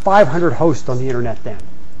about 500 hosts on the internet then,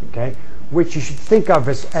 okay, which you should think of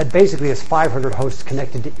as basically as 500 hosts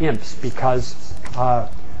connected to IMPs, because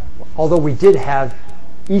although we did have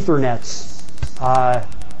Ethernets,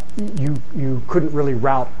 you couldn't really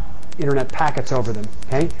route internet packets over them.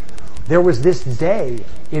 Okay, there was this day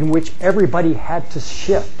in which everybody had to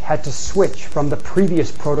switch from the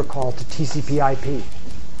previous protocol to TCP/IP,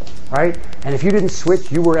 right? And if you didn't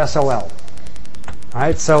switch, you were SOL. All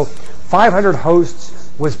right, so 500 hosts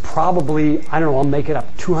was probably, I don't know, I'll make it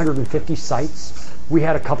up, 250 sites. We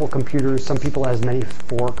had a couple computers. Some people had as many as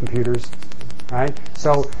 4 computers. Right?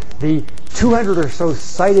 So the 200 or so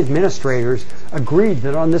site administrators agreed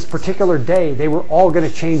that on this particular day they were all going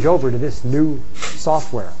to change over to this new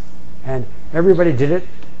software. And everybody did it.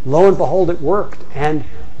 Lo and behold, it worked. And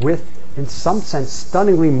with, in some sense,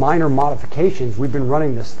 stunningly minor modifications, we've been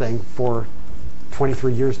running this thing for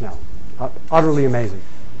 23 years now. Utterly amazing.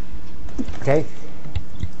 Okay?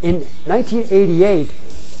 In 1988,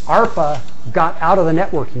 DARPA got out of the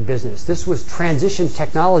networking business. This was transition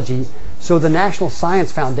technology, so the National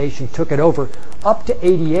Science Foundation took it over. Up to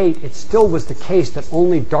 88, it still was the case that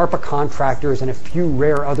only DARPA contractors and a few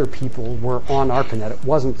rare other people were on ARPANET. It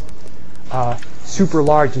wasn't super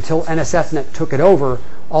large until NSFNet took it over,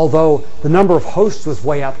 although the number of hosts was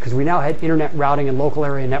way up because we now had internet routing and local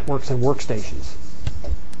area networks and workstations.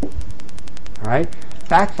 All right?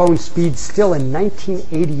 Backbone speed still in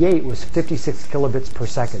 1988 was 56 kilobits per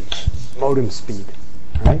second, modem speed.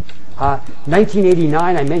 All right?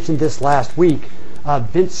 1989, I mentioned this last week,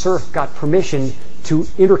 Vint Cerf got permission to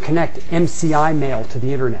interconnect MCI mail to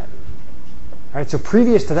the internet. All right, so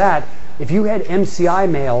previous to that, if you had MCI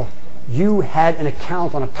mail, you had an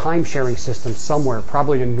account on a time-sharing system somewhere,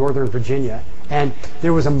 probably in Northern Virginia, and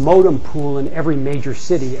there was a modem pool in every major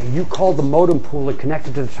city, and you called the modem pool and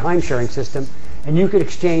connected to the time-sharing system, and you could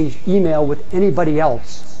exchange email with anybody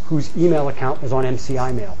else whose email account was on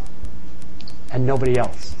MCI mail, and nobody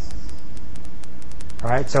else. All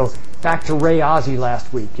right, so back to Ray Ozzie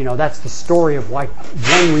last week. You know, that's the story of why,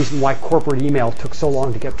 one reason why corporate email took so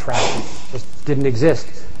long to get traction. It just didn't exist.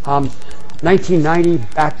 1990,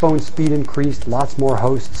 backbone speed increased, lots more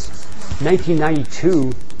hosts.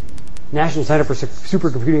 1992, National Center for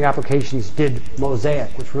Supercomputing Applications did Mosaic,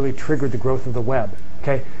 which really triggered the growth of the web.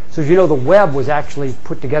 Okay, so as you know, the web was actually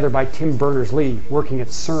put together by Tim Berners-Lee, working at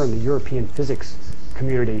CERN, the European physics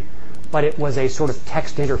community, but it was a sort of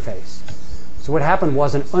text interface. So what happened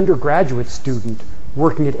was an undergraduate student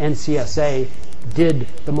working at NCSA did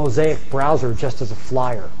the Mosaic browser just as a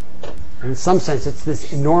flyer. In some sense, it's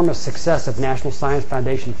this enormous success of National Science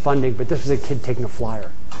Foundation funding, but this was a kid taking a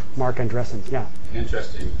flyer. Mark Andressen, yeah.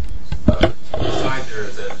 Interesting. The side there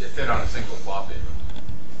is that it fit on a single floppy.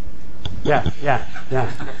 Yeah.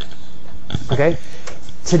 Okay.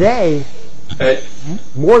 Today,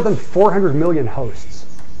 more than 400 million hosts.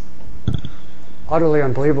 Utterly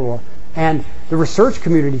unbelievable. And the research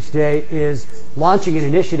community today is launching an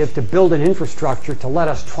initiative to build an infrastructure to let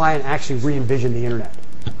us try and actually re-envision the internet.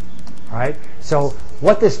 All right? So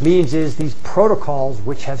what this means is these protocols,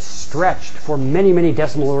 which have stretched for many, many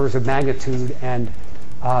decimal orders of magnitude and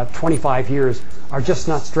 25 years, are just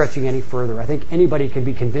not stretching any further. I think anybody can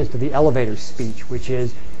be convinced of the elevator speech, which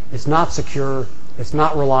is it's not secure, it's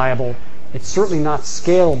not reliable, it's certainly not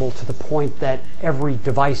scalable to the point that every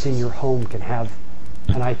device in your home can have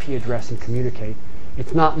an IP address and communicate.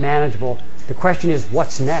 It's not manageable. The question is,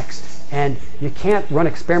 what's next? And you can't run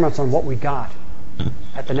experiments on what we got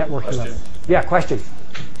at the networking level. Yeah, question.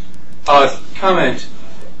 Comment.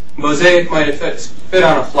 Mosaic might have fit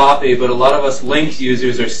on a floppy, but a lot of us Lynx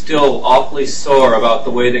users are still awfully sore about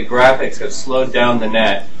the way that graphics have slowed down the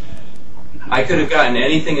net. I could have gotten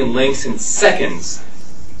anything in Lynx in seconds.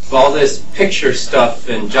 All this picture stuff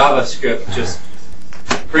and JavaScript just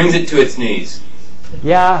brings it to its knees.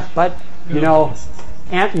 Yeah, but, you know,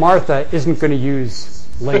 Aunt Martha isn't going to use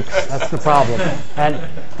Lynx. That's the problem. And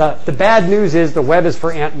the bad news is the web is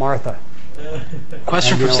for Aunt Martha.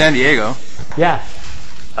 Question from San Diego. Yeah.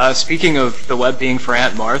 Speaking of the web being for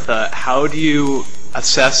Aunt Martha, how do you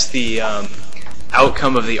assess the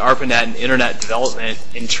outcome of the ARPANET and internet development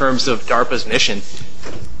in terms of DARPA's mission?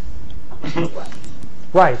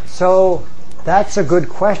 Right. So that's a good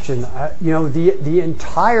question. You know, the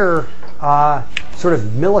entire sort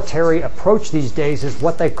of military approach these days is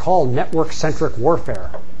what they call network-centric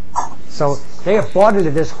warfare. So they have bought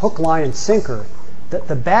into this hook, line, and sinker.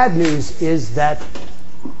 The bad news is that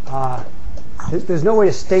there's no way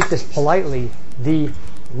to state this politely. The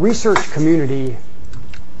research community.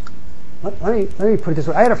 Let me put it this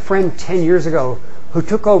way. I had a friend 10 years ago who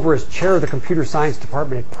took over as chair of the computer science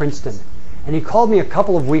department at Princeton, and he called me a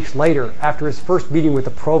couple of weeks later after his first meeting with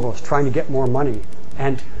the provost, trying to get more money.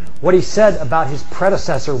 And what he said about his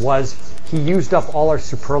predecessor was he used up all our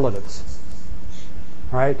superlatives.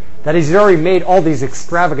 right? That he's already made all these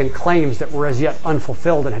extravagant claims that were as yet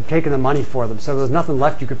unfulfilled and had taken the money for them. So there was nothing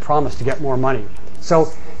left you could promise to get more money.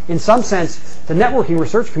 So in some sense, the networking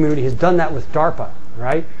research community has done that with DARPA,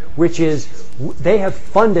 right? Which is they have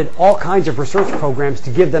funded all kinds of research programs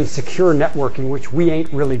to give them secure networking, which we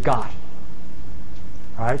ain't really got.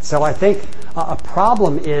 Right? So I think a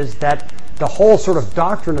problem is that the whole sort of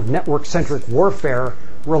doctrine of network-centric warfare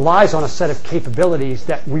relies on a set of capabilities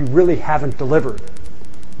that we really haven't delivered.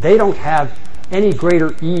 They don't have any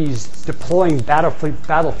greater ease deploying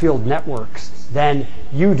battlefield networks than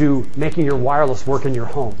you do making your wireless work in your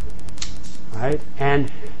home. Right?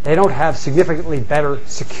 And they don't have significantly better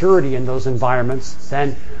security in those environments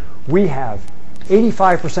than we have.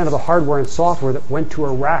 85% of the hardware and software that went to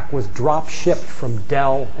Iraq was drop shipped from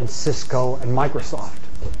Dell and Cisco and Microsoft.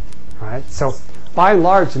 Right? So by and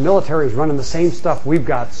large, the military is running the same stuff we've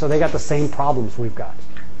got, so they got the same problems we've got.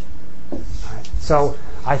 Right? So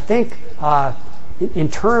I think in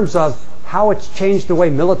terms of how it's changed the way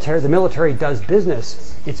the military does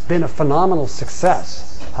business, it's been a phenomenal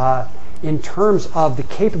success. In terms of the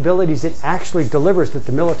capabilities it actually delivers that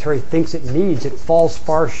the military thinks it needs, it falls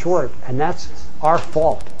far short, and that's our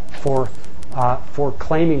fault for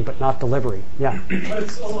claiming but not delivering. Yeah. But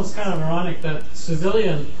it's almost kind of ironic that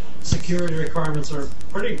civilian security requirements are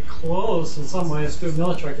pretty close in some ways to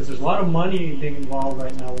military, because there's a lot of money being involved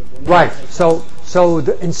right now with the right. So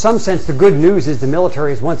in some sense, the good news is the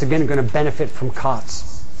military is once again going to benefit from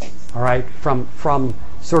COTS. All right, from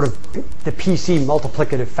sort of the PC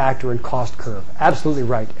multiplicative factor and cost curve. Absolutely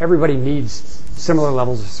right. Everybody needs similar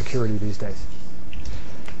levels of security these days.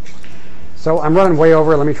 So I'm running way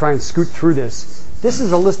over. Let me try and scoot through this. This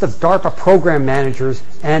is a list of DARPA program managers,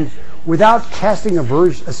 and without casting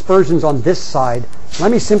aspersions on this side,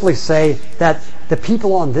 let me simply say that the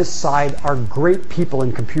people on this side are great people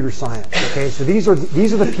in computer science. Okay, so these are the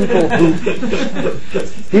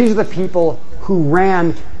people who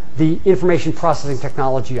ran the Information Processing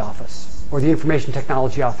Technology Office, or the Information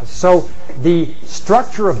Technology Office. So the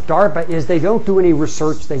structure of DARPA is they don't do any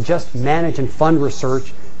research, they just manage and fund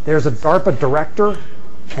research. There's a DARPA director,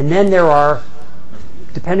 and then there are,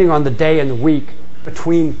 depending on the day and the week,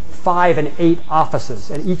 between 5 and 8 offices.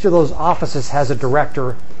 And each of those offices has a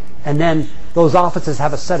director, and then those offices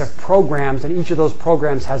have a set of programs, and each of those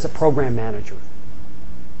programs has a program manager.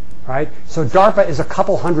 Right? So DARPA is a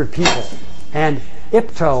couple hundred people, and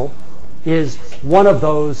IPTO is one of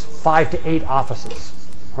those 5 to 8 offices,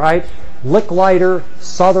 right? Licklider,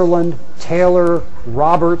 Sutherland, Taylor,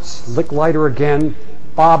 Roberts, Licklider again,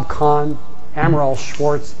 Bob Kahn, Amaral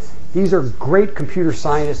Schwartz. These are great computer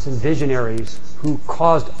scientists and visionaries who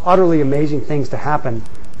caused utterly amazing things to happen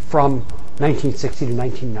from 1960 to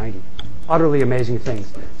 1990. Utterly amazing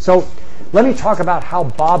things. So let me talk about how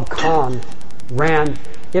Bob Kahn ran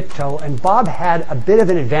IPTO, and Bob had a bit of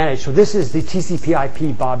an advantage. So this is the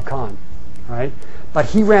TCP/IP Bob Kahn, right? But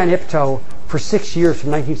he ran IPTO for 6 years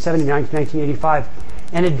from 1979 to 1985.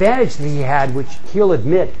 An advantage that he had, which he'll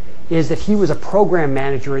admit, is that he was a program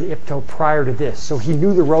manager in IPTO prior to this. So he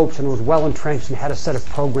knew the ropes and was well entrenched and had a set of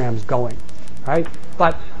programs going, right?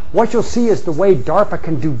 But what you'll see is the way DARPA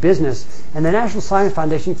can do business, and the National Science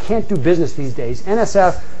Foundation can't do business these days.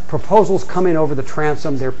 NSF proposals come in over the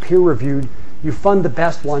transom, they're peer-reviewed, you fund the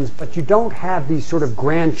best ones, but you don't have these sort of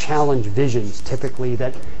grand challenge visions typically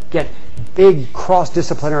that get big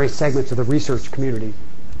cross-disciplinary segments of the research community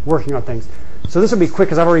working on things. So this will be quick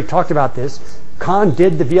because I've already talked about this. Kahn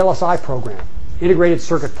did the VLSI program, integrated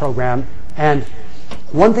circuit program, and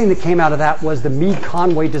one thing that came out of that was the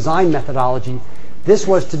Meade-Conway design methodology. This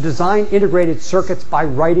was to design integrated circuits by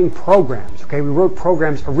writing programs. Okay, we wrote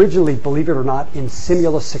programs originally, believe it or not, in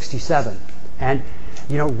Simula 67. And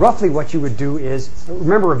roughly what you would do is,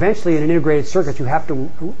 remember, eventually in an integrated circuit, you have to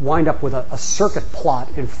wind up with a circuit plot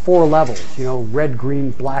in 4 levels. Red,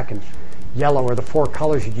 green, black, and yellow are the 4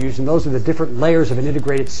 colors you'd use, and those are the different layers of an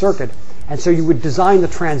integrated circuit. And so you would design the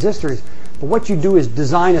transistors, but what you do is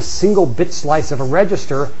design a single bit slice of a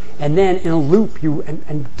register, and then in a loop,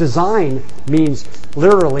 and design means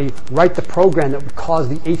literally write the program that would cause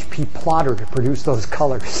the HP plotter to produce those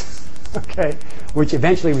colors, okay, which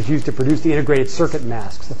eventually was used to produce the integrated circuit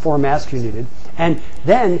masks, the 4 masks you needed. And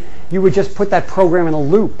then you would just put that program in a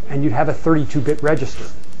loop, and you'd have a 32-bit register.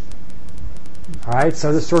 All right,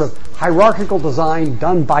 so this sort of hierarchical design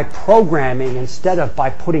done by programming instead of by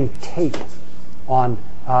putting tape on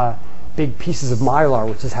big pieces of mylar,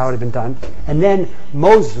 which is how it had been done. And then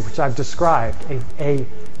Moses, which I've described,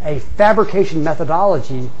 a fabrication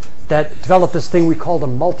methodology that developed this thing we called a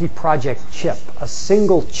multi-project chip, a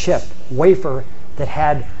single chip wafer that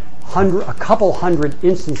had a couple hundred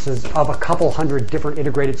instances of a couple hundred different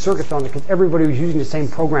integrated circuits on it because everybody was using the same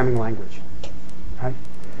programming language. Right?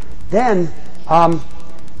 Then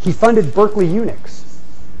he funded Berkeley Unix.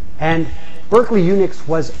 And Berkeley Unix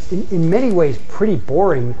was, in many ways, pretty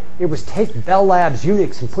boring. It was take Bell Labs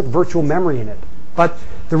Unix and put virtual memory in it. But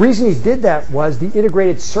the reason he did that was the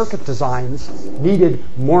integrated circuit designs needed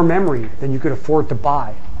more memory than you could afford to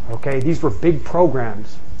buy. Okay, these were big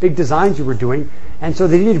programs, big designs you were doing, and so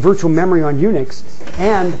they needed virtual memory on Unix,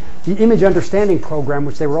 and the image understanding program,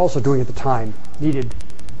 which they were also doing at the time, needed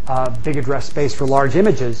big address space for large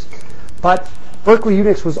images. But Berkeley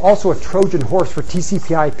Unix was also a Trojan horse for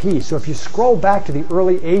TCP/IP. So if you scroll back to the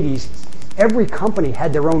early 80s, every company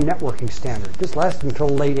had their own networking standard. This lasted until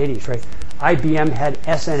the late 80s, right? IBM had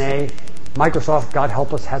SNA. Microsoft, God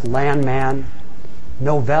help us, had LAN-MAN.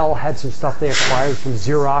 Novell had some stuff they acquired from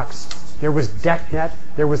Xerox. There was DECnet.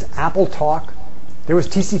 There was AppleTalk. There was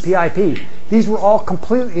TCP/IP. These were all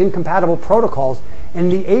completely incompatible protocols. In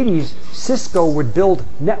the 80s, Cisco would build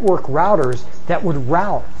network routers that would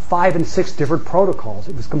route 5 and 6 different protocols.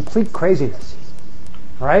 It was complete craziness,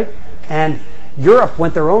 right? And Europe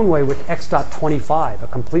went their own way with X.25, a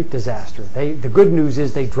complete disaster. The good news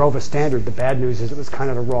is they drove a standard. The bad news is it was kind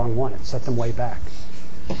of the wrong one. It set them way back,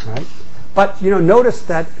 right? But notice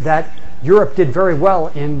that Europe did very well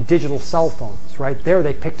in digital cell phones, right? There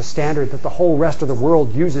they picked a standard that the whole rest of the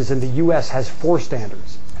world uses, and the U.S. has 4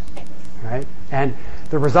 standards, right? And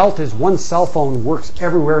the result is one cell phone works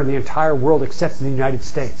everywhere in the entire world except in the United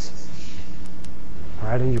States,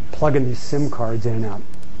 right? And you're plugging these SIM cards in and out.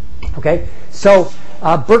 Okay, so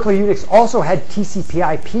Berkeley Unix also had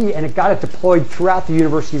TCP/IP, and it got it deployed throughout the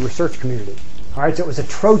university research community. All right, so it was a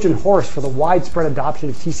Trojan horse for the widespread adoption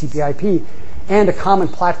of TCP/IP and a common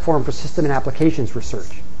platform for system and applications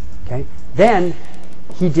research. Okay, then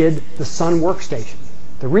he did the Sun workstation.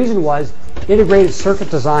 The reason was integrated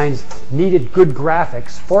circuit designs needed good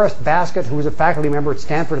graphics. Forrest Baskett, who was a faculty member at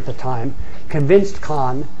Stanford at the time, convinced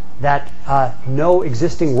Kahn that no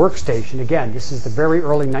existing workstation, again, this is the very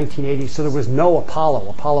early 1980s, so there was no Apollo.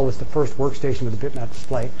 Apollo was the first workstation with a bitmap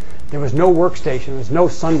display. There was no workstation. There was no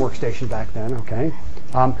Sun workstation back then, okay?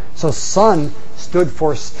 So Sun stood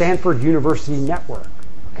for Stanford University Network,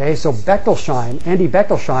 okay? So Andy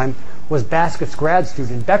Bechtolsheim, was Baskett's grad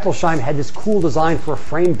student. Bechtolsheim had this cool design for a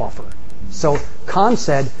frame buffer. So Kahn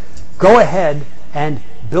said, go ahead and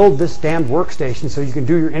build this damned workstation so you can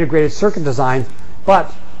do your integrated circuit design,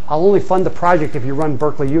 but I'll only fund the project if you run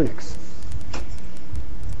Berkeley Unix.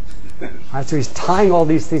 All right, so he's tying all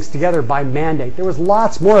these things together by mandate. There was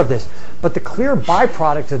lots more of this, but the clear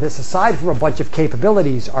byproduct of this, aside from a bunch of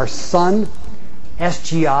capabilities, are Sun,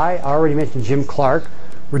 SGI, I already mentioned Jim Clark,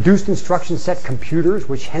 reduced instruction set computers,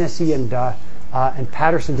 which Hennessy and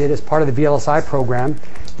Patterson did as part of the VLSI program,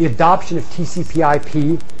 the adoption of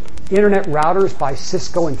TCP/IP, internet routers by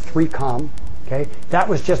Cisco and 3Com. Okay, that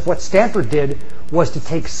was just what Stanford did, was to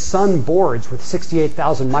take Sun boards with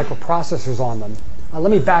 68,000 microprocessors on them. Let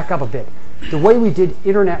me back up a bit. The way we did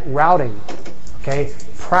internet routing, okay,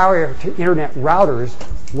 prior to internet routers,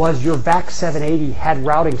 was your VAC 780 had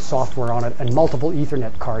routing software on it and multiple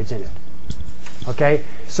Ethernet cards in it. Okay,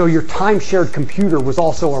 so your time-shared computer was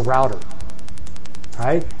also a router,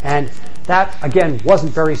 right? And that, again,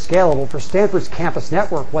 wasn't very scalable. For Stanford's campus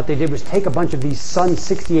network, what they did was take a bunch of these Sun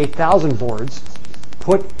 68,000 boards,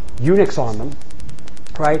 put Unix on them,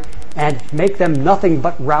 right, and make them nothing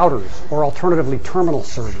but routers, or alternatively terminal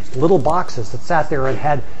servers, little boxes that sat there and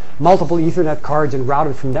had multiple Ethernet cards and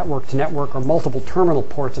routed from network to network, or multiple terminal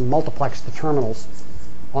ports and multiplexed the terminals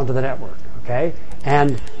onto the network, okay?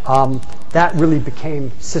 And that really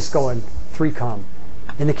became Cisco and 3Com.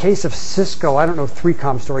 In the case of Cisco, I don't know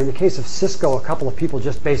 3Com story. In the case of Cisco, a couple of people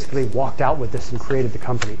just basically walked out with this and created the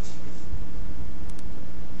company.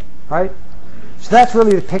 Right? So that's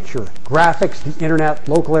really the picture. Graphics, the internet,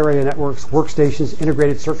 local area networks, workstations,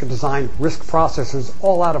 integrated circuit design, RISC processors,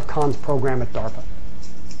 all out of Kahn's program at DARPA.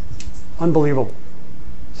 Unbelievable.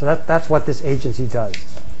 So that's what this agency does.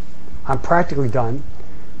 I'm practically done.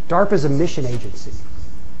 DARPA is a mission agency.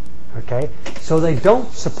 Okay? So they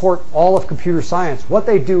don't support all of computer science. What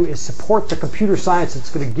they do is support the computer science that's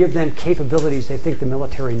going to give them capabilities they think the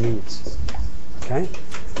military needs. Okay?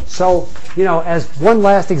 So, as one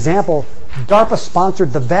last example, DARPA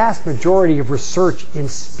sponsored the vast majority of research in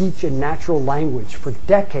speech and natural language for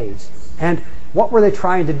decades. And what were they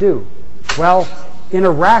trying to do? Well, in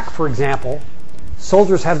Iraq, for example,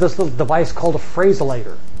 soldiers have this little device called a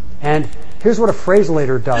phraselator. And here's what a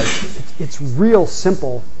phraselator does. It's real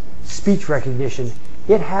simple speech recognition.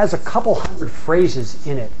 It has a couple hundred phrases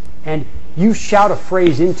in it. And you shout a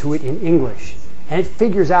phrase into it in English. and it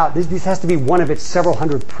figures out, this has to be one of its several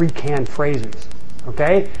hundred pre-canned phrases,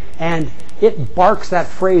 okay? And it barks that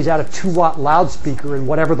phrase out of 2-watt loudspeaker in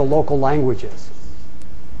whatever the local language is,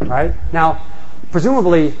 right? Now,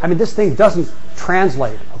 presumably, I mean, this thing doesn't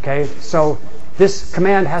translate, okay? So this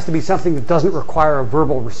command has to be something that doesn't require a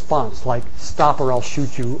verbal response, like stop or I'll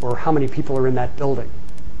shoot you, or how many people are in that building,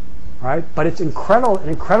 right? But it's an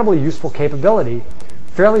incredibly useful capability,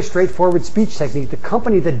 fairly straightforward speech technique. The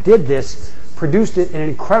company that did this produced it in an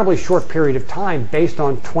incredibly short period of time based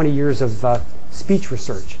on 20 years of speech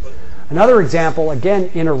research. Another example, again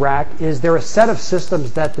in Iraq, is there are a set of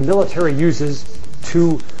systems that the military uses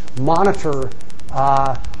to monitor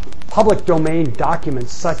public domain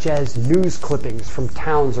documents such as news clippings from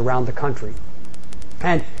towns around the country.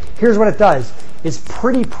 And here's what it does. It's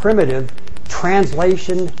pretty primitive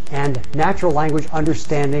translation and natural language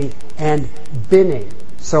understanding and binning.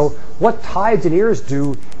 So what Tides and Ears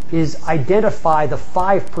do is identify the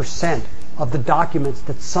 5% of the documents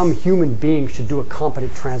that some human being should do a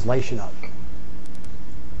competent translation of.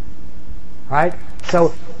 Right?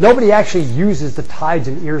 So nobody actually uses the Tides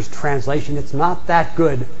and Ears translation. It's not that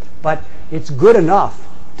good, but it's good enough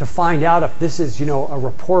to find out if this is, a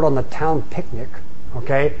report on the town picnic,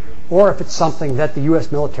 okay, or if it's something that the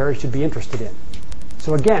U.S. military should be interested in.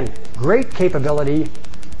 So again, great capability.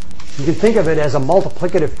 You can think of it as a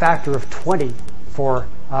multiplicative factor of 20 for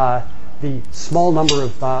the small number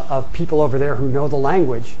of people over there who know the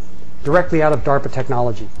language directly out of DARPA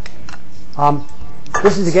technology.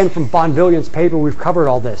 This is again from Bonvillian's paper. We've covered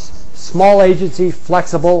all this. Small agency,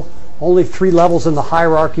 flexible, only 3 levels in the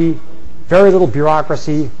hierarchy, very little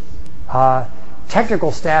bureaucracy.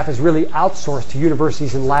 Technical staff is really outsourced to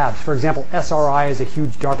universities and labs. For example, SRI is a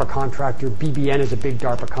huge DARPA contractor. BBN is a big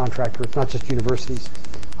DARPA contractor. It's not just universities.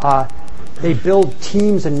 They build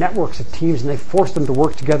teams and networks of teams, and they force them to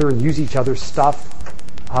work together and use each other's stuff.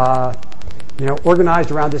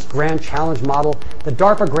 Organized around this Grand Challenge model. The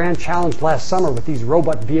DARPA Grand Challenge last summer with these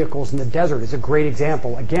robot vehicles in the desert is a great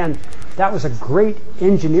example. Again, that was a great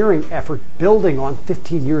engineering effort building on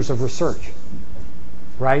 15 years of research,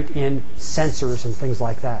 right, in sensors and things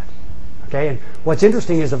like that. Okay, and what's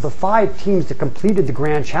interesting is of the 5 teams that completed the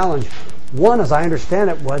Grand Challenge, one, as I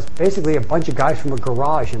understand it, was basically a bunch of guys from a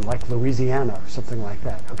garage in like Louisiana or something like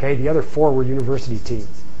that. Okay, the other 4 were university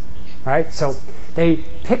teams. Right? So they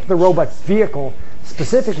picked the robot vehicle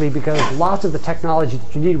specifically because lots of the technology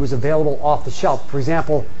that you needed was available off the shelf. For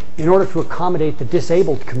example, in order to accommodate the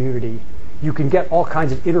disabled community, you can get all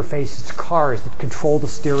kinds of interfaces to cars that control the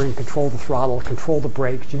steering, control the throttle, control the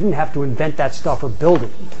brakes. You didn't have to invent that stuff or build it.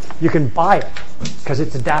 You can buy it because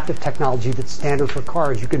it's adaptive technology that's standard for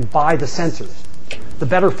cars. You can buy the sensors. The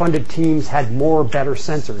better funded teams had more better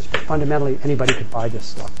sensors, but fundamentally anybody could buy this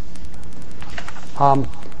stuff.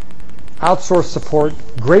 Outsourced support,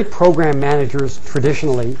 great program managers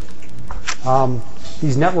traditionally,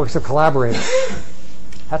 these networks of collaborators.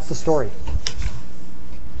 That's the story.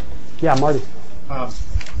 Yeah, Marty. I'll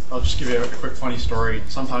just give you a quick funny story.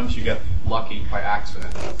 Sometimes you get lucky by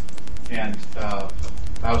accident. And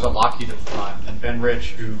I was at Lockheed at the time, and Ben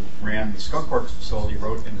Rich, who ran the Skunk Works facility,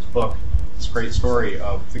 wrote in his book this great story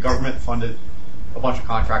of the government funded a bunch of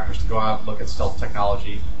contractors to go out and look at stealth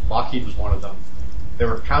technology. Lockheed was one of them. They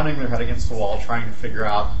were pounding their head against the wall trying to figure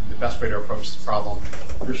out the best way to approach this problem.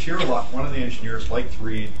 For sheer luck, one of the engineers liked to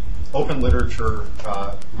read open literature,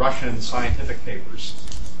 Russian scientific papers.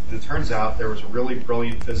 And it turns out there was a really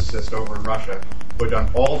brilliant physicist over in Russia who had done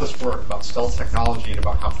all this work about stealth technology and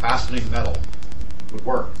about how fastening metal would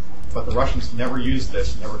work. But the Russians never used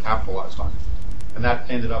this, never capitalized on it. And that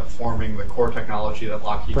ended up forming the core technology that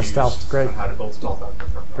Lockheed used on how to build stealth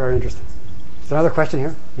aircraft. Very interesting. Another question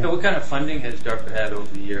here? Yeah. So what kind of funding has DARPA had over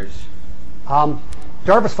the years?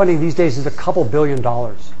 DARPA's funding these days is a couple $2 billion.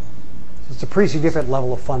 So it's a pretty significant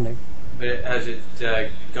level of funding. But has it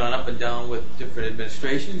gone up and down with different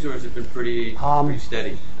administrations, or has it been pretty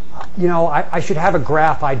steady? I should have a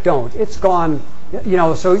graph. I don't. It's gone,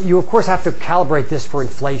 so you of course have to calibrate this for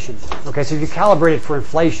inflation. Okay, so if you calibrate it for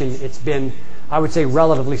inflation, it's been, I would say,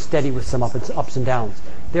 relatively steady with some ups and downs.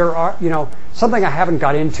 There are, something I haven't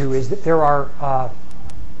got into is that there are,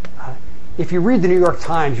 if you read the New York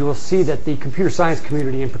Times, you will see that the computer science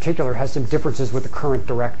community in particular has some differences with the current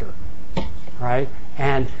director, right?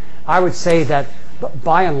 And I would say that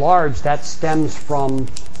by and large that stems from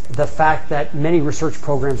the fact that many research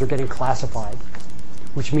programs are getting classified,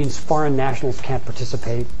 which means foreign nationals can't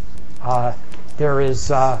participate.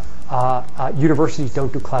 Universities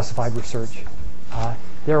don't do classified research.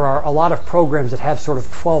 There are a lot of programs that have sort of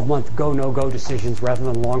 12-month go, no-go decisions rather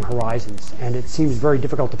than long horizons, and it seems very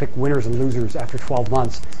difficult to pick winners and losers after 12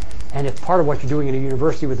 months. And if part of what you're doing in a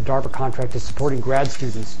university with a DARPA contract is supporting grad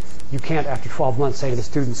students, you can't, after 12 months, say to the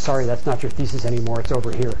students, sorry, that's not your thesis anymore, it's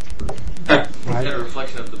over here. Is that a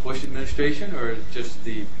reflection of the Bush administration or just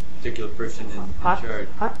the particular person in charge?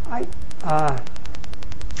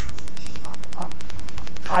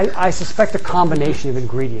 I suspect a combination of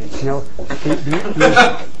ingredients. You know,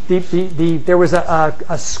 there was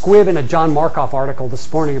a squib in a John Markoff article this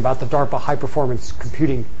morning about the DARPA high-performance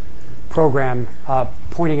computing program,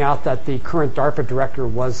 pointing out that the current DARPA director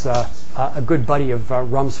was a good buddy of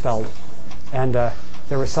Rumsfeld, and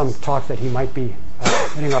there was some talk that he might be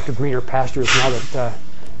heading off to greener pastures now that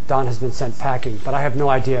Don has been sent packing. But I have no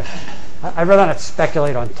idea. I'd rather not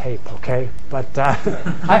speculate on tape, okay? But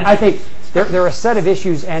I think there are a set of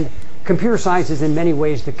issues, and computer science is in many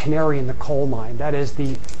ways the canary in the coal mine. That is,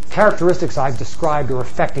 the characteristics I've described are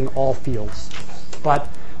affecting all fields. But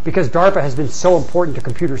because DARPA has been so important to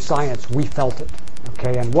computer science, we felt it,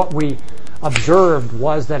 okay? And what we observed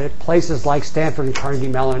was that at places like Stanford and Carnegie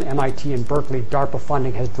Mellon, MIT and Berkeley, DARPA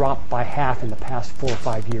funding has dropped by half in the past 4 or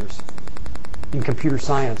 5 years in computer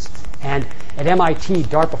science. And at MIT,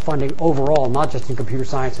 DARPA funding overall, not just in computer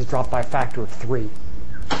science, has dropped by a factor of 3.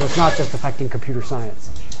 So it's not just affecting computer science.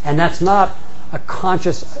 And that's not a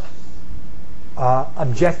conscious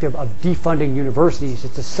objective of defunding universities.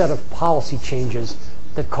 It's a set of policy changes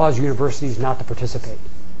that cause universities not to participate.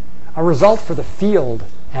 A result for the field,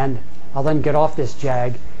 and I'll then get off this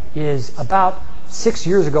jag, is about 6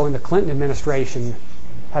 years ago in the Clinton administration,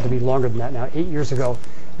 had to be longer than that now, 8 years ago,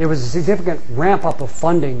 there was a significant ramp up of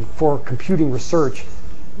funding for computing research,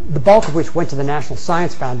 the bulk of which went to the National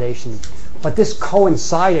Science Foundation. But this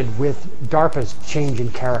coincided with DARPA's change in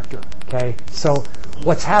character. Okay? So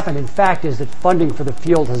what's happened, in fact, is that funding for the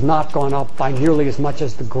field has not gone up by nearly as much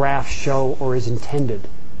as the graphs show or is intended.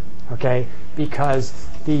 Okay? Because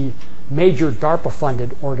the major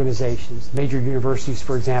DARPA-funded organizations, major universities,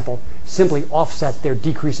 for example, simply offset their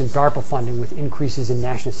decrease in DARPA funding with increases in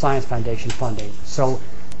National Science Foundation funding. So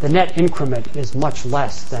the net increment is much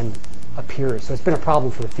less than appears. So it's been a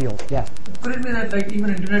problem for the field. Yeah. Could it be that like even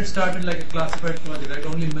internet started like a classified project, right?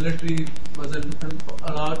 Only military was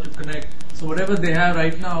allowed to connect. So whatever they have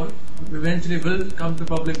right now eventually will come to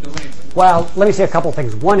public domain. Well, let me say a couple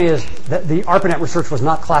things. One is that the ARPANET research was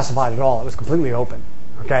not classified at all. It was completely open.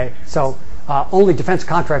 Okay? So only defense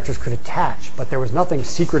contractors could attach, but there was nothing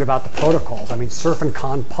secret about the protocols. I mean, Surf and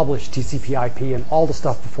Con published TCP/IP, and all the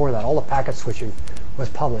stuff before that, all the packet switching was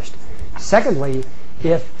published. Secondly,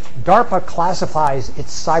 if DARPA classifies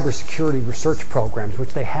its cybersecurity research programs,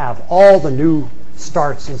 which they have, all the new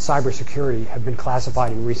starts in cybersecurity have been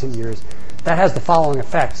classified in recent years, that has the following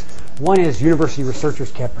effects. One is university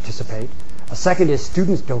researchers can't participate. A second is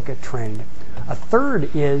students don't get trained. A third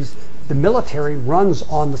is the military runs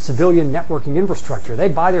on the civilian networking infrastructure. They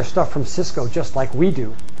buy their stuff from Cisco just like we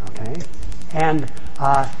do. Okay? And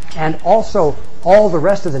also all the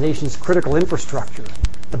rest of the nation's critical infrastructure,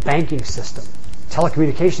 the banking system,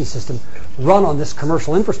 telecommunications system, run on this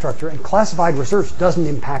commercial infrastructure, and classified research doesn't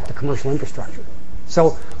impact the commercial infrastructure.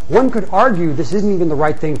 So one could argue this isn't even the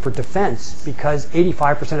right thing for defense because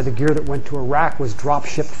 85% of the gear that went to Iraq was drop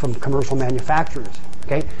shipped from commercial manufacturers.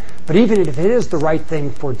 Okay? But even if it is the right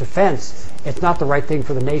thing for defense, it's not the right thing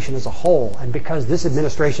for the nation as a whole. And because this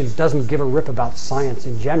administration doesn't give a rip about science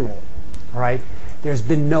in general, all right, there's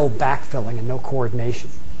been no backfilling and no coordination.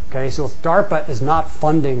 Okay? So if DARPA is not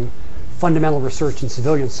funding fundamental research in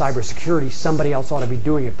civilian cybersecurity, somebody else ought to be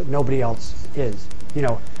doing it, but nobody else is. You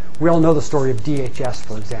know, we all know the story of DHS,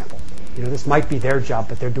 for example. You know, this might be their job,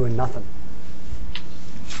 but they're doing nothing.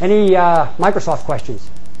 Any Microsoft questions?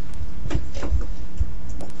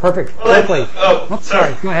 Perfect. Quickly.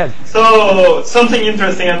 Sorry. Go ahead. So something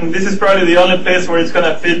interesting, and this is probably the only place where it's going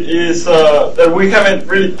to fit, is that we haven't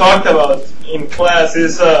really talked about in class,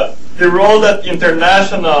 is the role that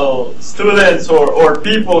international students or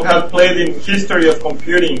people have played in history of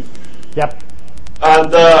computing. Yep.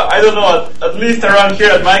 And I don't know, at least around here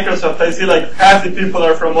at Microsoft, I see like half the people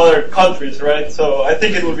are from other countries, right? So I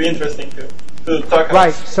think it would be interesting to talk about.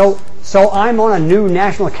 Right. So I'm on a new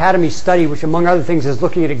National Academy study, which among other things is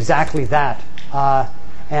looking at exactly that.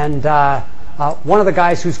 And one of the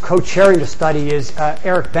guys who's co-chairing the study is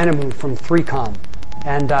Eric Benamou from 3Com.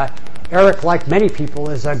 And Eric, like many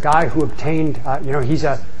people, is a guy who obtained, he's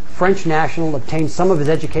a French national, obtained some of his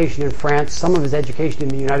education in France, some of his education in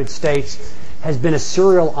the United States, has been a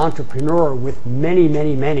serial entrepreneur with many,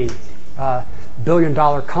 many, many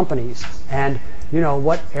billion-dollar companies. And you know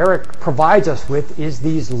what Eric provides us with is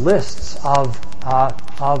these lists of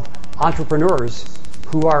entrepreneurs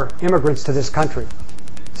who are immigrants to this country.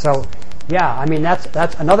 So Yeah, I mean,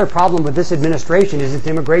 that's another problem with this administration is its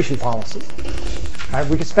immigration policy. Right,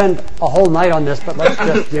 we could spend a whole night on this, but let's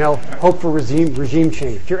just, hope for regime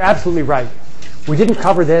change. You're absolutely right. We didn't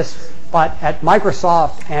cover this, but at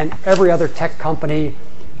Microsoft and every other tech company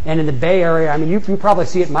and in the Bay Area, I mean, you probably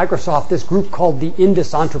see at Microsoft this group called the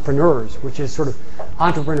Indus Entrepreneurs, which is sort of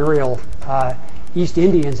entrepreneurial East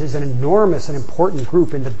Indians, is an enormous and important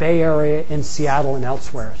group in the Bay Area, in Seattle, and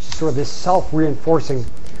elsewhere. It's sort of this self-reinforcing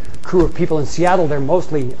crew of people. In Seattle, they're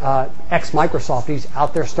mostly ex-Microsofties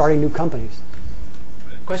out there starting new companies.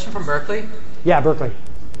 Question from Berkeley. Yeah, Berkeley.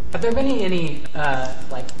 Have there been any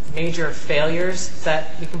major failures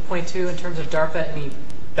that you can point to in terms of DARPA? Any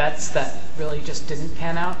bets that really just didn't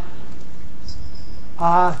pan out?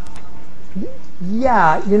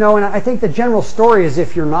 Yeah, and I think the general story is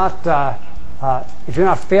if you're not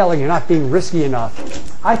failing, you're not being risky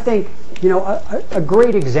enough. I think a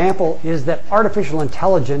great example is that artificial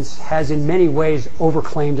intelligence has in many ways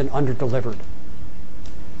overclaimed and underdelivered.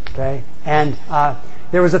 Okay, and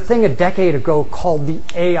there was a thing a decade ago called the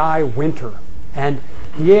AI winter, and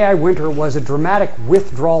the AI winter was a dramatic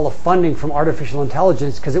withdrawal of funding from artificial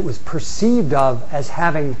intelligence because it was perceived of as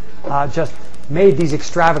having just made these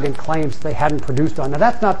extravagant claims they hadn't produced on. Now,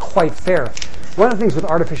 that's not quite fair. One of the things with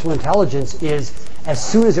artificial intelligence is as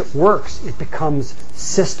soon as it works, it becomes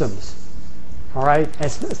systems. All right?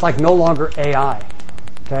 It's like no longer AI.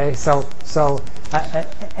 Okay? So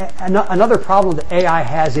another problem that AI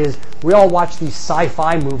has is we all watch these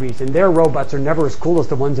sci-fi movies, and their robots are never as cool as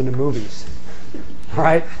the ones in the movies. All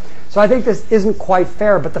right? So I think this isn't quite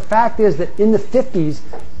fair, but the fact is that in the 50s,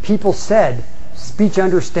 people said speech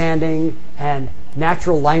understanding and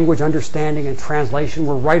natural language understanding and translation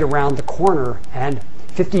were right around the corner, and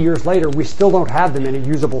 50 years later, we still don't have them in a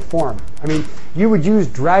usable form. I mean, you would use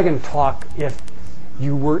Dragon Talk if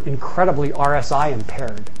you were incredibly RSI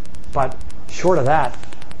impaired, but short of that,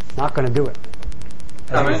 not going to do it,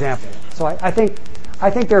 as an example. So I think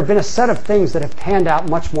there have been a set of things that have panned out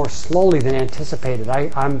much more slowly than anticipated.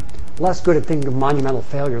 I'm less good at thinking of monumental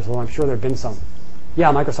failures, although I'm sure there have been some.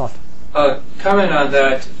 Yeah, Microsoft. Comment on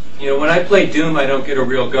that. When I play Doom, I don't get a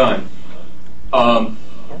real gun.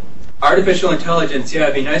 Artificial intelligence, yeah,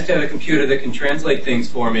 it'd be nice to have a computer that can translate things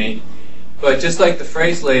for me. But just like the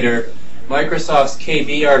phrase later, Microsoft's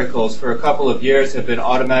KB articles for a couple of years have been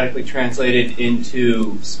automatically translated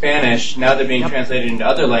into Spanish. Now they're being translated into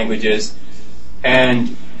other languages.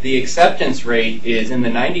 And the acceptance rate is in the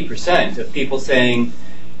 90% of people saying,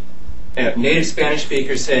 native Spanish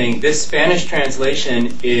speakers saying, this Spanish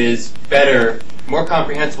translation is better, more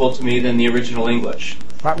comprehensible to me than the original English.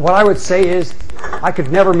 What I would say is, I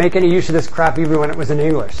could never make any use of this crap even when it was in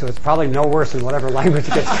English, so it's probably no worse in whatever language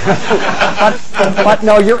it gets translated. But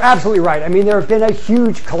no, you're absolutely right. I mean, there have been a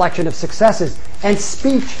huge collection of successes, and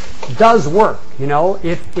speech does work. There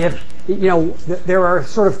are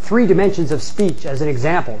sort of three dimensions of speech as an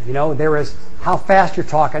example. There is how fast you're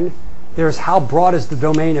talking, there's how broad is the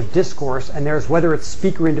domain of discourse, and there's whether it's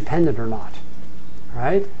speaker independent or not.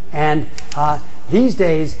 Right? And these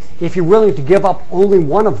days, if you're willing to give up only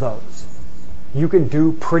one of those, you can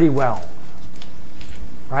do pretty well.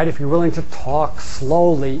 Right? If you're willing to talk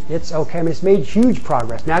slowly, it's okay. I mean, it's made huge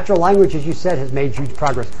progress. Natural language, as you said, has made huge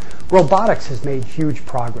progress. Robotics has made huge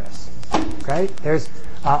progress. Okay? There's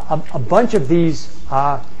a bunch of these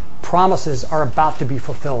promises are about to be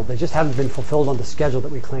fulfilled. They just haven't been fulfilled on the schedule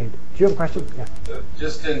that we claimed. Do you have a question? Yeah.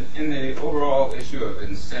 Just in the overall issue of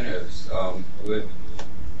incentives, would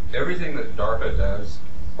everything that DARPA does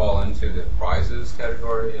fall into the prizes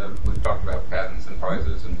category? We've talked about patents and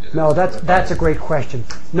prizes. No, that's a great question.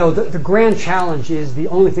 No, the grand challenge is the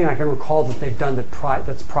only thing I can recall that they've done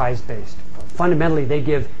that's prize-based. Fundamentally, they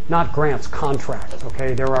give not grants, contracts.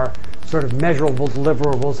 Okay, there are sort of measurable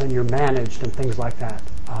deliverables, and you're managed and things like that.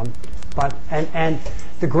 But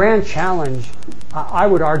the grand challenge, I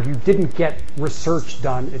would argue, didn't get research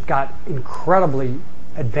done. It got incredibly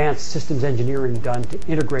advanced systems engineering done to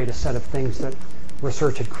integrate a set of things that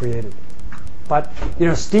research had created. But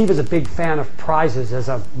Steve is a big fan of prizes as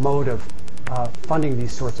a mode of funding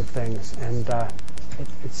these sorts of things, and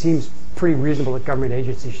it seems pretty reasonable that government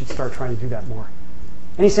agencies should start trying to do that more.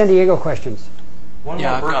 Any San Diego questions? One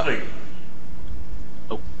from Berkeley.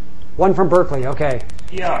 One from Berkeley. Okay.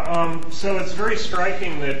 Yeah. So it's very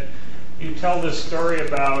striking that you tell this story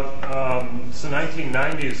about it's the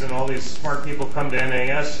 1990s and all these smart people come to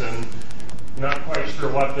NAS and not quite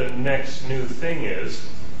sure what the next new thing is.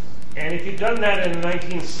 And if you'd done that in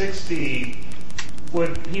 1960,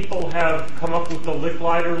 would people have come up with the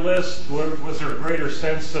Licklider list? Was there a greater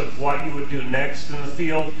sense of what you would do next in the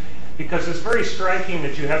field? because it's very striking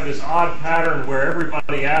that you have this odd pattern where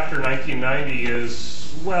everybody after 1990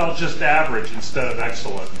 is, well, just average instead of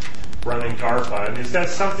excellent running DARPA. And is that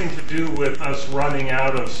something to do with us running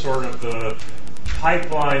out of sort of the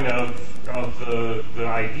pipeline of the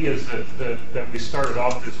ideas that we started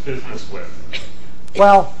off this business with?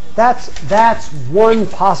 Well, that's one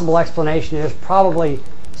possible explanation. There's probably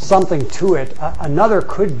something to it. Another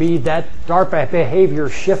could be that DARPA behavior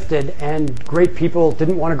shifted and great people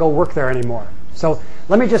didn't want to go work there anymore. So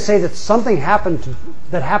let me just say that something happened to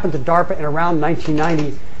DARPA in around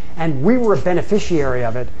 1990, and we were a beneficiary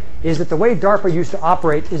of it, is that the way DARPA used to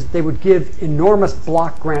operate is they would give enormous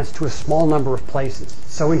block grants to a small number of places.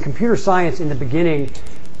 So in computer science in the beginning,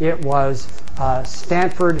 it was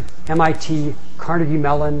Stanford, MIT, Carnegie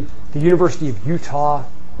Mellon, the University of Utah,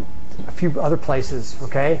 a few other places,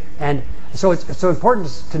 okay? And so it's so important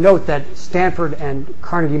to note that Stanford and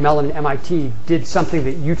Carnegie Mellon and MIT did something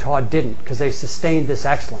that Utah didn't, because they sustained this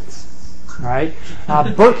excellence, all right?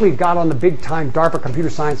 Berkeley got on the big-time DARPA computer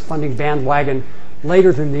science funding bandwagon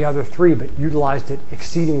later than the other three, but utilized it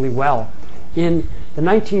exceedingly well. In the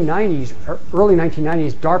 1990s, or early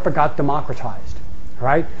 1990s, DARPA got democratized, all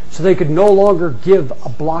right? So they could no longer give a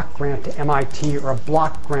block grant to MIT or a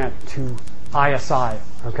block grant to ISI,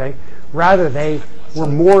 okay? Rather, they were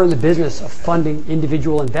more in the business of funding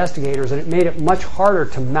individual investigators, and it made it much harder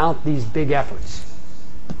to mount these big efforts.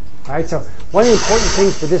 All right, so one of the important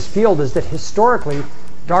things for this field is that historically,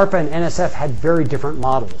 DARPA and NSF had very different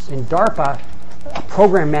models. In DARPA, a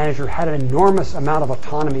program manager had an enormous amount of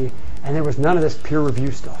autonomy, and there was none of this peer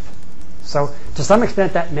review stuff. So to some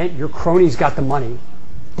extent, that meant your cronies got the money,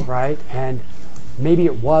 right? And maybe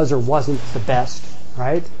it was or wasn't the best,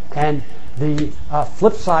 right? And the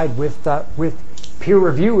flip side with peer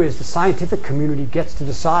review is the scientific community gets to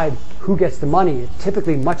decide who gets the money. It's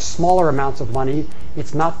typically much smaller amounts of money.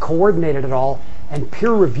 It's not coordinated at all. And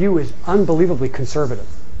peer review is unbelievably conservative,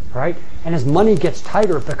 right? And as money gets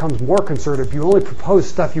tighter, it becomes more conservative. You only propose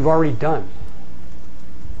stuff you've already done.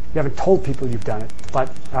 You haven't told people you've done it.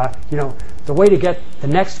 But, the way to get the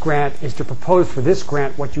next grant is to propose for this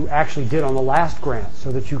grant what you actually did on the last grant,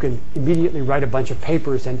 so that you can immediately write a bunch of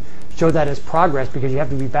papers and show that as progress, because you have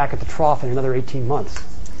to be back at the trough in another 18 months.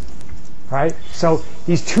 Right? So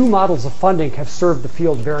these two models of funding have served the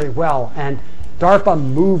field very well, and DARPA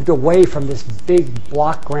moved away from this big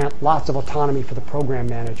block grant, lots of autonomy for the program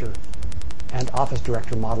manager and office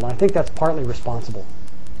director model, and I think that's partly responsible.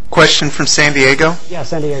 Question from San Diego. Yeah,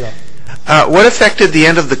 San Diego. What effect did the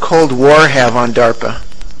end of the Cold War have on DARPA?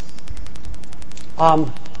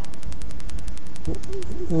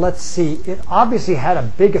 Let's see. It obviously had a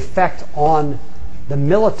big effect on the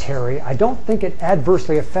military. I don't think it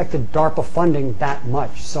adversely affected DARPA funding that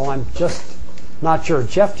much, so I'm just not sure.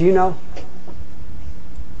 Jeff, do you know?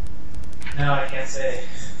 No, I can't say.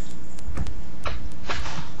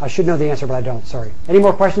 I should know the answer, but I don't. Sorry. Any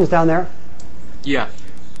more questions down there? Yeah.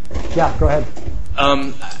 Yeah, go ahead.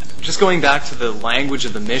 Just going back to the language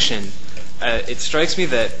of the mission, it strikes me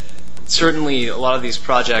that certainly a lot of these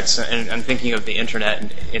projects, and I'm thinking of the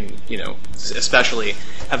internet, especially,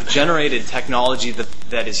 have generated technology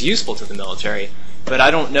that is useful to the military. But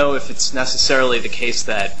I don't know if it's necessarily the case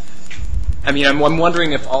that. I'm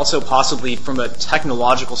wondering if also possibly from a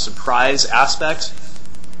technological surprise aspect,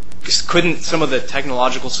 couldn't some of the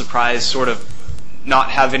technological surprise sort of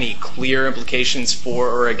not have any clear implications for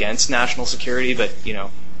or against national security, but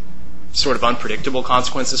sort of unpredictable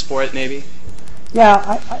consequences for it, maybe?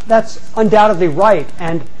 Yeah, that's undoubtedly right.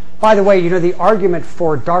 And by the way, the argument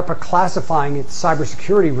for DARPA classifying its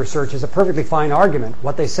cybersecurity research is a perfectly fine argument.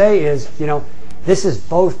 What they say is, this is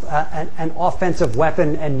both an offensive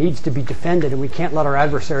weapon and needs to be defended, and we can't let our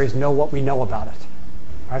adversaries know what we know about it.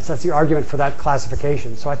 All right, so that's the argument for that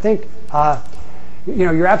classification. So I think,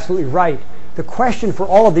 you're absolutely right. The question for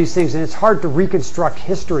all of these things, and it's hard to reconstruct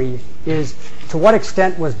history, is to what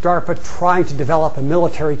extent was DARPA trying to develop a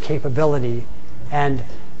military capability, and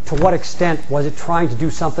to what extent was it trying to do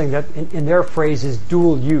something that, in their phrase, is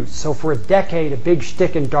dual use? So for a decade, a big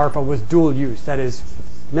shtick in DARPA was dual use. That is,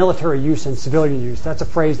 military use and civilian use. That's a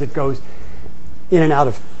phrase that goes in and out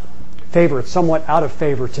of favor. It's somewhat out of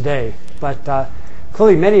favor today. But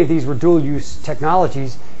clearly, many of these were dual use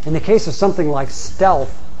technologies. In the case of something like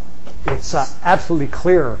stealth, it's absolutely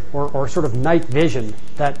clear, or sort of night vision,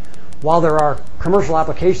 that while there are commercial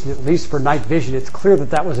applications, at least for night vision, it's clear that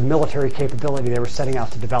that was a military capability they were setting out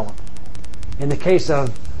to develop. In the case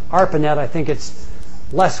of ARPANET, I think it's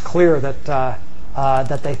less clear that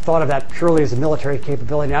that they thought of that purely as a military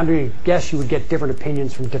capability. I'm going to guess you would get different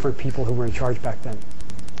opinions from different people who were in charge back then.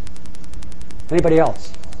 Anybody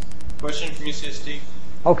else? Question from UCSD.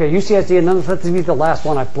 Okay, UCSD, and then let's be the last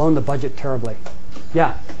one. I've blown the budget terribly.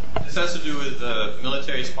 Yeah. This has to do with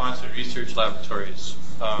military-sponsored research laboratories.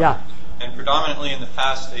 Yeah. And predominantly in the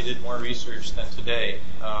past, they did more research than today.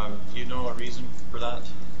 Do you know a reason for that?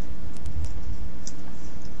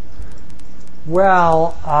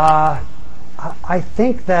 Well, I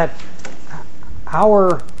think that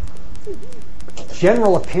our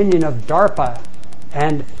general opinion of DARPA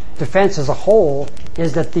and defense as a whole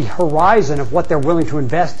is that the horizon of what they're willing to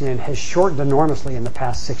invest in has shortened enormously in the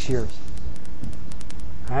past 6 years.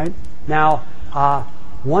 Right? Now,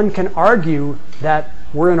 one can argue that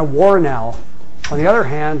we're in a war now. On the other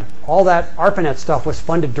hand, all that ARPANET stuff was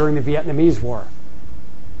funded during the Vietnamese War.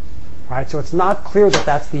 Right? So it's not clear that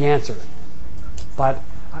that's the answer. But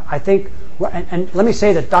I think, and let me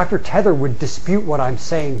say that Dr. Tether would dispute what I'm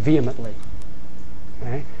saying vehemently.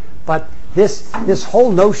 Okay? But this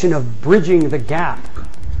whole notion of bridging the gap,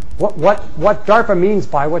 what DARPA means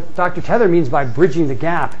by, what Dr. Tether means by bridging the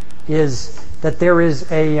gap is that there is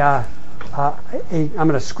I'm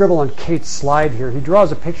going to scribble on Kate's slide here. He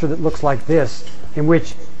draws a picture that looks like this, in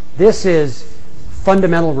which this is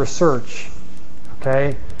fundamental research,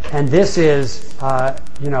 okay, and this is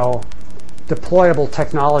deployable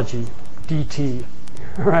technology, DT,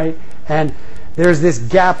 right? And there's this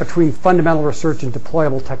gap between fundamental research and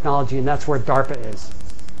deployable technology, and that's where DARPA is,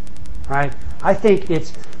 right? I think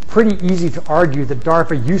it's pretty easy to argue that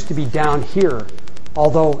DARPA used to be down here,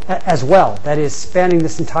 although as well, that is spanning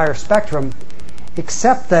this entire spectrum,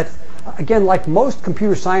 except that, again, like most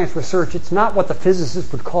computer science research, it's not what the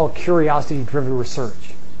physicists would call curiosity-driven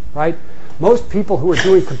research, right? Most people who are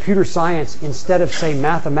doing computer science instead of, say,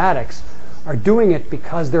 mathematics are doing it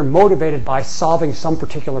because they're motivated by solving some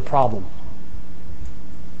particular problem,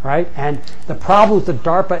 right? And the problems that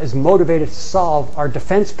DARPA is motivated to solve are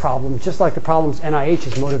defense problems, just like the problems NIH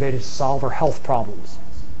is motivated to solve are health problems,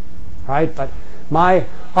 right? But my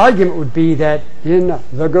argument would be that in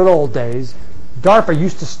the good old days, DARPA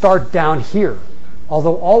used to start down here,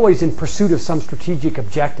 although always in pursuit of some strategic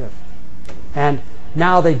objective. And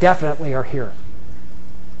now they definitely are here.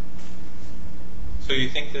 So you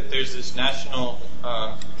think that there's this national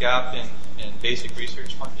gap in basic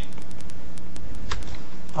research funding?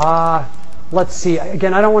 Let's see.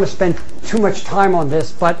 Again, I don't want to spend too much time on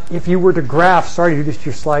this, but if you were to graph, sorry to do this to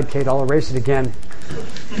your slide, Kate, I'll erase it again.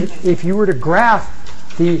 If you were to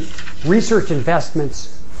graph the research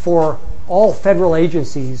investments for all federal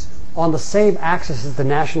agencies on the same axis as the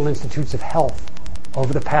National Institutes of Health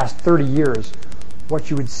over the past 30 years, what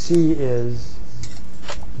you would see is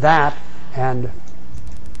that and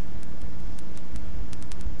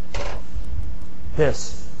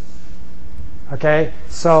this. Okay?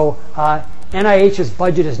 So NIH's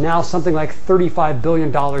budget is now something like $35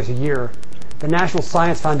 billion a year. The National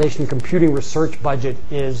Science Foundation Computing Research budget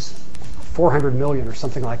is $400 million or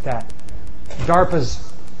something like that.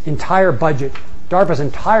 DARPA's entire budget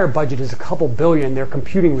is a couple billion. Their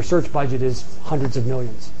computing research budget is hundreds of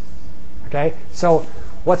millions. Okay? So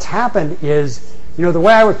what's happened is, the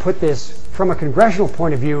way I would put this from a congressional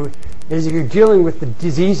point of view is if you're dealing with the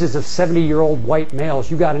diseases of 70-year-old white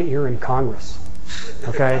males, you got an ear in Congress.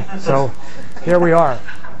 Okay? So there we are.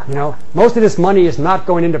 Most of this money is not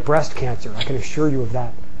going into breast cancer. I can assure you of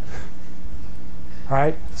that. All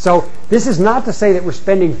right? So this is not to say that we're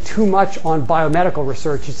spending too much on biomedical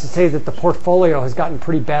research. It's to say that the portfolio has gotten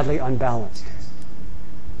pretty badly unbalanced.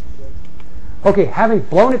 Okay, having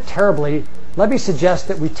blown it terribly, let me suggest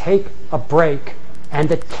that we take a break and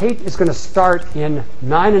that Kate is going to start in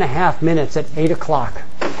 9.5 minutes at 8 o'clock.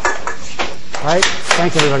 All right?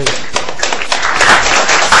 Thanks, everybody.